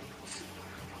normal.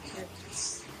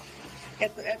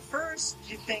 At first,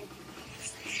 you think,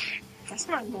 that's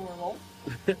not normal.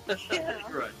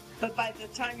 Right. But by the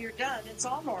time you're done, it's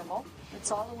all normal.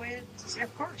 It's all the way it's,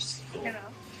 of course, you know.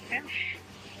 Yeah.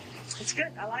 It's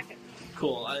good. I like it.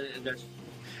 Cool. That's,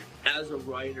 as a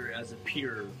writer, as a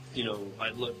peer, you know,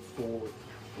 I look for,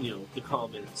 you know, the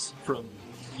comments from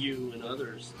you and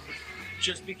others.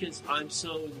 Just because I'm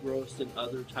so engrossed in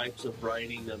other types of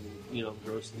writing, I'm, you know,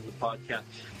 engrossed in the podcast,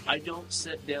 I don't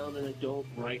sit down and I don't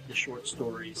write the short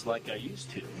stories like I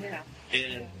used to. Yeah.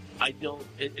 And I don't,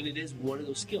 and it is one of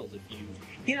those skills. If you,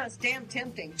 You know, it's damn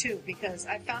tempting, too, because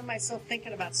I found myself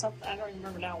thinking about something, I don't even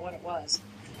remember now what it was,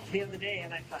 the other day,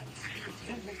 and I thought,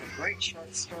 that would make a great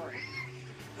short story.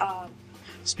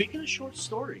 Speaking of short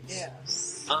stories,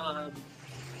 Yes.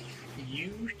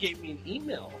 You gave me an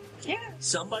email. Yes.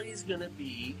 Somebody's going to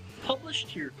be published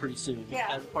here pretty soon Yeah.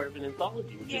 as part of an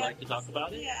anthology. Would you like to talk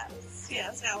about it?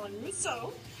 Yes. Alan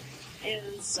Russo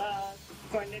is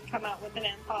going to come out with an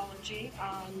anthology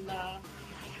on.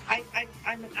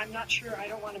 I'm not sure. I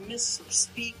don't want to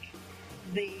misspeak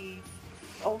the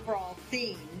overall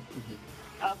theme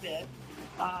of it,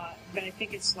 but I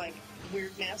think it's like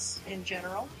weirdness in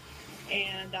general.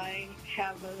 And I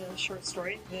have a short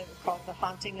story called "The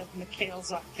Haunting of Mikhail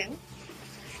Zotkin."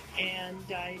 And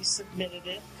I submitted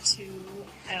it to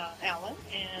Alan,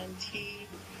 and he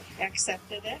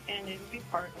accepted it, and it'll be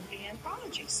part of the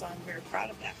anthology. So I'm very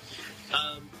proud of that.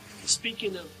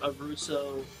 Speaking of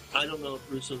Russo, I don't know if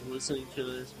Russo's listening to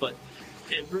this, but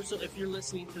Russo, if you're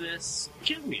listening to this,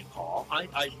 give me a call.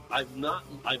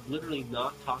 I've literally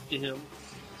not talked to him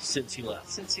since he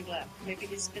left. Maybe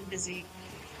he's been busy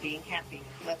being happy.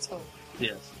 Let's hope.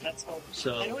 Yes. Let's hope.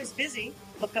 So I know he's busy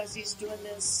because he's doing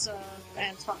this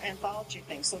anthology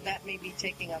thing, so that may be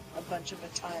taking up a bunch of the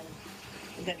time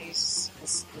that he's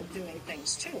doing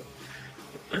things too.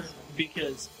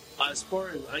 Because as far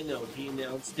as I know, he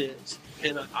announced it,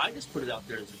 and I just put it out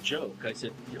there as a joke. I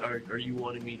said, are you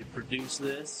wanting me to produce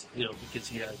this? You know, because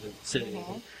he hasn't said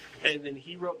anything. And then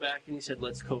he wrote back and he said,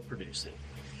 let's co-produce it.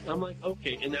 I'm like,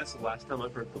 okay, and that's the last time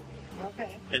I've heard from him.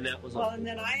 Okay. And that was well, and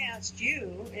then I asked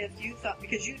you if you thought,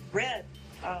 because you'd read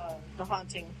The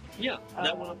Haunting. Yeah,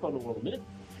 that went up on the World Mint.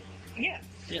 Yeah.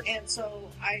 Yes. And so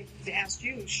I asked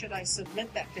you, should I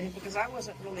submit that to him? Because I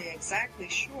wasn't really exactly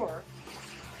sure,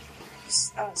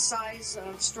 size,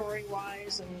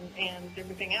 story-wise, and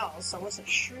everything else. I wasn't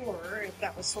sure if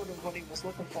that was sort of what he was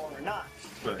looking for or not.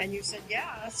 Right. And you said,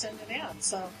 yeah, send it in.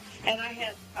 So, and I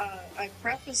had, I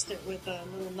prefaced it with a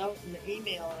little note in the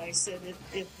email, and I said,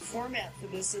 if the format for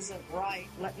this isn't right,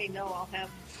 let me know. I'll have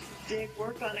Dave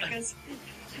work on it, because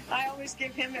I always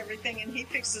give him everything, and he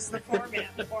fixes the format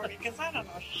for me, because I don't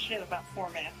know shit about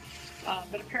format.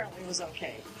 But apparently it was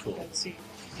okay, because he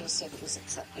just said it was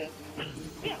accepted. And,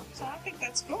 yeah, so I think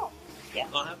that's cool. Yeah.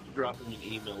 I'll have to drop him an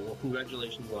email. Well,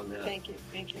 congratulations on that. Thank you.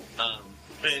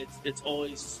 It's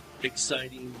always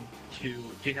exciting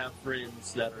to have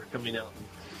friends that are coming out, and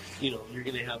you know you're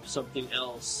going to have something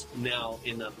else now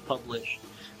in a published.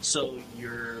 So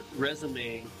your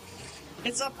resume.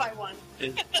 It's up by one.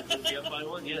 Is going to be up by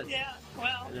one, yes. Yeah,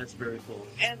 well. And that's very cool.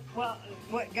 And, well,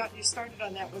 what got you started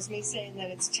on that was me saying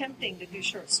that it's tempting to do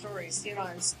short stories. You know,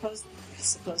 I'm supposed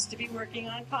to be working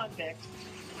on Convict.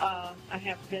 I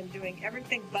have been doing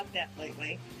everything but that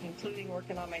lately, including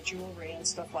working on my jewelry and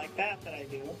stuff like that I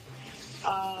do.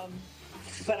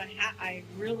 But I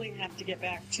really have to get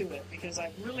back to it, because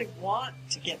I really want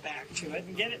to get back to it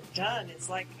and get it done. It's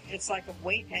like a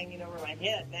weight hanging over my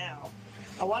head now.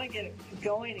 I want to get it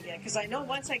going again, because I know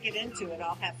once I get into it,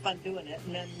 I'll have fun doing it,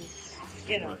 and then,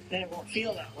 you know, then it won't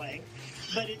feel that way.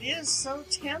 But it is so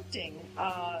tempting,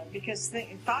 because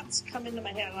thoughts come into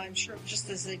my head, and I'm sure just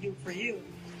as they do for you,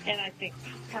 and I think, oh,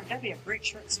 God, that'd be a great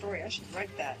short story. I should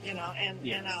write that, you know,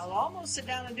 and I'll almost sit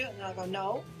down and do it, and I'll go,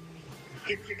 no,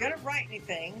 if you're going to write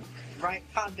anything, write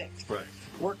Convict. Right.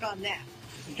 Work on that.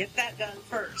 Get that done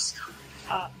first.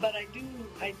 But I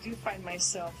do find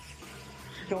myself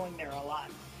going there a lot.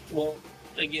 Well,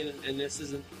 again, and this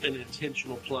isn't an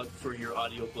intentional plug for your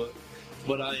audiobook,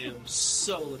 but I am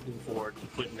so looking forward to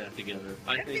putting that together.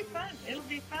 It'll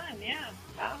be fun, yeah.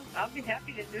 I'll be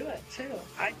happy to do it, too.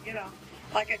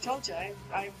 Like I told you,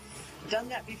 I've done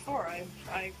that before.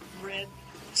 I've read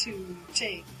to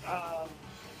tape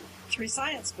 3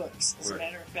 science books, as a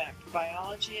matter of fact,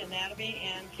 biology, anatomy,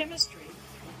 and chemistry.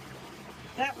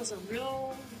 That was a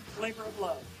real labor of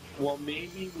love. Well,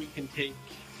 maybe we can take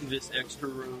this extra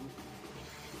room,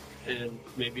 and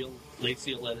maybe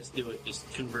Lacey will let us do it.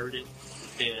 Just convert it,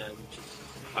 and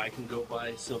I can go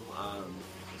buy some,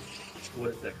 what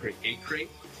is that crate? 8 crate?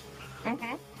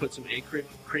 Put some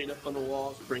crate up on the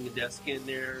walls, bring a desk in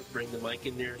there, bring the mic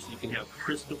in there so you can have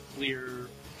crystal clear,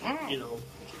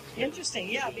 Interesting,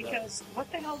 yeah, because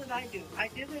what the hell did I do? I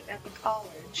did it at the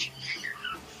college.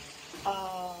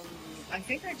 I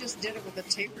think I just did it with a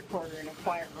tape recorder in a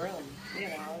quiet room,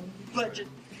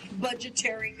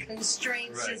 budgetary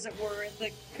constraints, as it were, at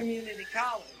the community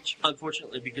college.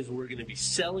 Unfortunately, because we're going to be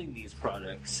selling these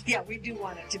products. Yeah, we do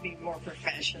want it to be more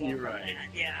professional. You're right.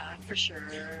 Yeah, for sure.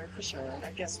 Now,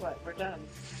 guess what? We're done.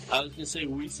 I was going to say,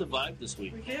 we survived this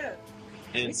week. We did.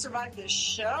 And we survived this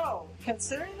show,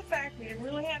 considering the fact we didn't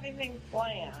really have anything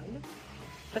planned.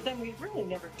 But then we really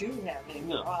never do have anything.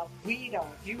 No. We don't.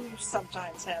 You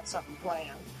sometimes have something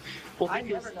planned. Well, I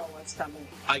never know what's coming.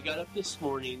 I got up this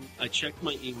morning. I checked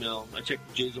my email. I checked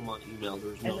the Jason email.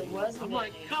 There was no. And there wasn't I'm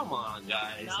like, come on,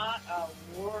 guys. Not a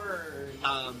word.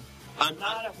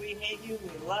 We hate you.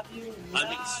 We love you.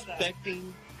 I'm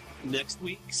expecting next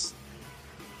week's.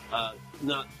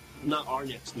 Not our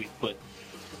next week, but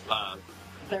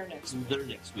their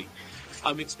next week.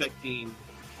 I'm expecting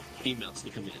emails to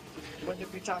come in. What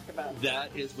did we talk about? That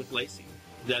is with Lacey.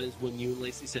 That is when you and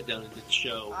Lacey sat down and did the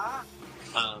show.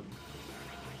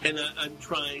 And I'm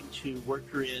trying to work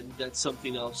her in. That's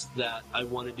something else that I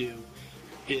want to do.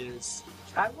 Is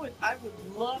I would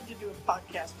love to do a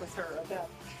podcast with her about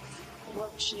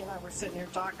what she and I were sitting here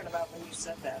talking about when you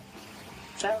said that.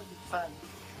 That would be fun.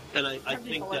 And I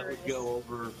think that would go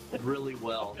over really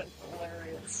well.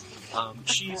 Hilarious.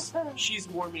 She's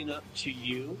warming up to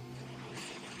you.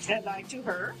 And I to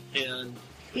her. And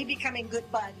we becoming good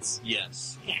buds.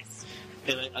 Yes. Yes.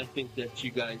 And I think that you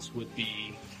guys would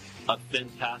be a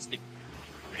fantastic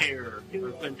pair or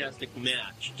a fantastic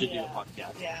match to do a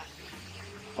podcast. Yeah.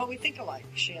 Well, we think alike,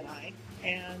 she and I,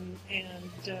 and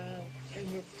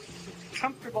we're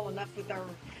comfortable enough with our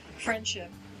friendship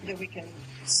that we can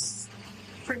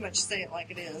pretty much say it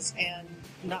like it is and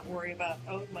not worry about,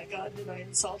 oh my God, did I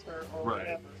insult her or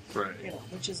whatever. Right.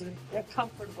 Which is a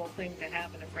comfortable thing to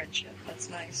have in a friendship. That's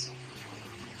nice.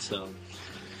 So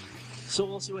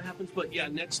we'll see what happens. But yeah,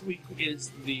 next week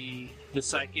is the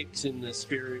psychics and the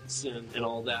spirits and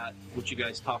all that, which you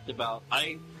guys talked about.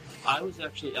 I was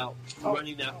actually out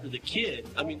running after the kid.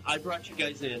 I mean, I brought you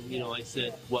guys in. I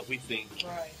said what we think.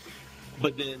 Right.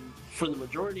 But then for the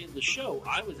majority of the show,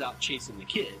 I was out chasing the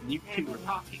kid, and you two were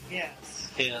talking.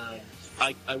 Yes. And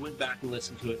I went back and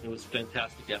listened to it, and it was a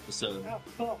fantastic episode. Oh,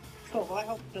 cool. Well, I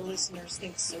hope the listeners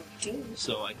think so, too.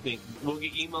 So I think we'll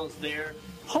get emails there.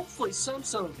 Hopefully some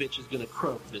son of a bitch is going to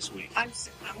croak this week.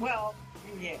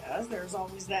 Yeah, there's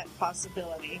always that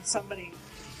possibility. Somebody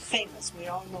famous. We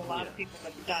all know a lot of people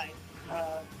that died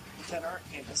that aren't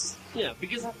famous. Yeah,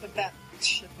 because... Not that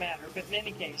should matter, but in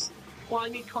any case... Well, I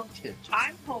need content.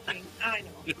 I'm hoping that,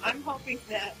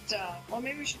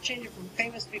 maybe we should change it from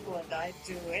famous people that died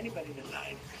to anybody that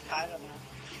died. I don't know.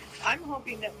 I'm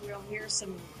hoping that we'll hear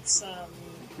some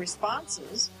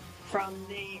responses from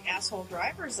the asshole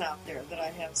drivers out there that I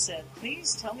have said,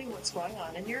 please tell me what's going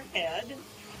on in your head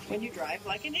when you drive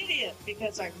like an idiot,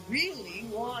 because I really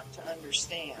want to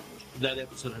understand. That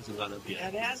episode hasn't gone up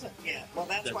yet. It hasn't yet. Well,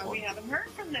 that's why we haven't heard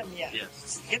from them yet.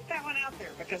 Yes. Get that one out there,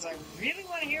 because I really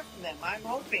want to hear from them. I'm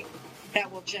hoping that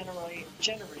will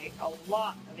generate a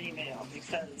lot of email,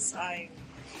 because I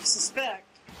suspect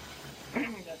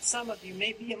that some of you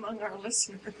may be among our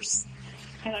listeners,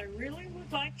 and I really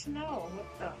would like to know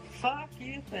what the fuck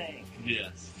you think.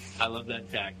 Yes. I love that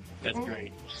tag. That's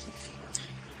great.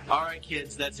 All right,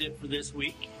 kids, that's it for this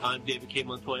week. I'm David K.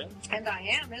 Montoya. And I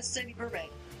am Miss Sadie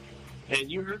Burbank. And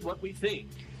you heard what we think,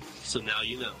 so now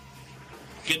you know.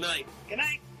 Good night. Good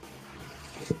night.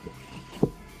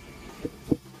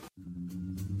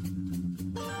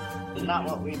 Not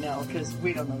what we know, because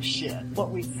we don't know shit. What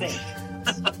we think.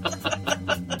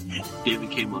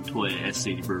 David K. Montoya, S.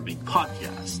 Sadie Burbank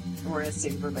Podcast. Or S.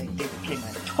 Sadie Burbank, David K.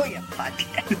 Montoya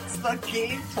Podcast. The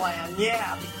game plan,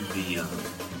 yeah.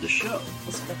 The show.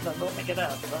 Don't make it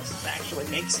up. Let's actually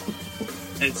make some.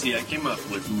 And see, I came up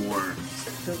with more.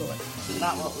 Google it.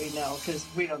 Not what we know, because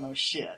we don't know shit.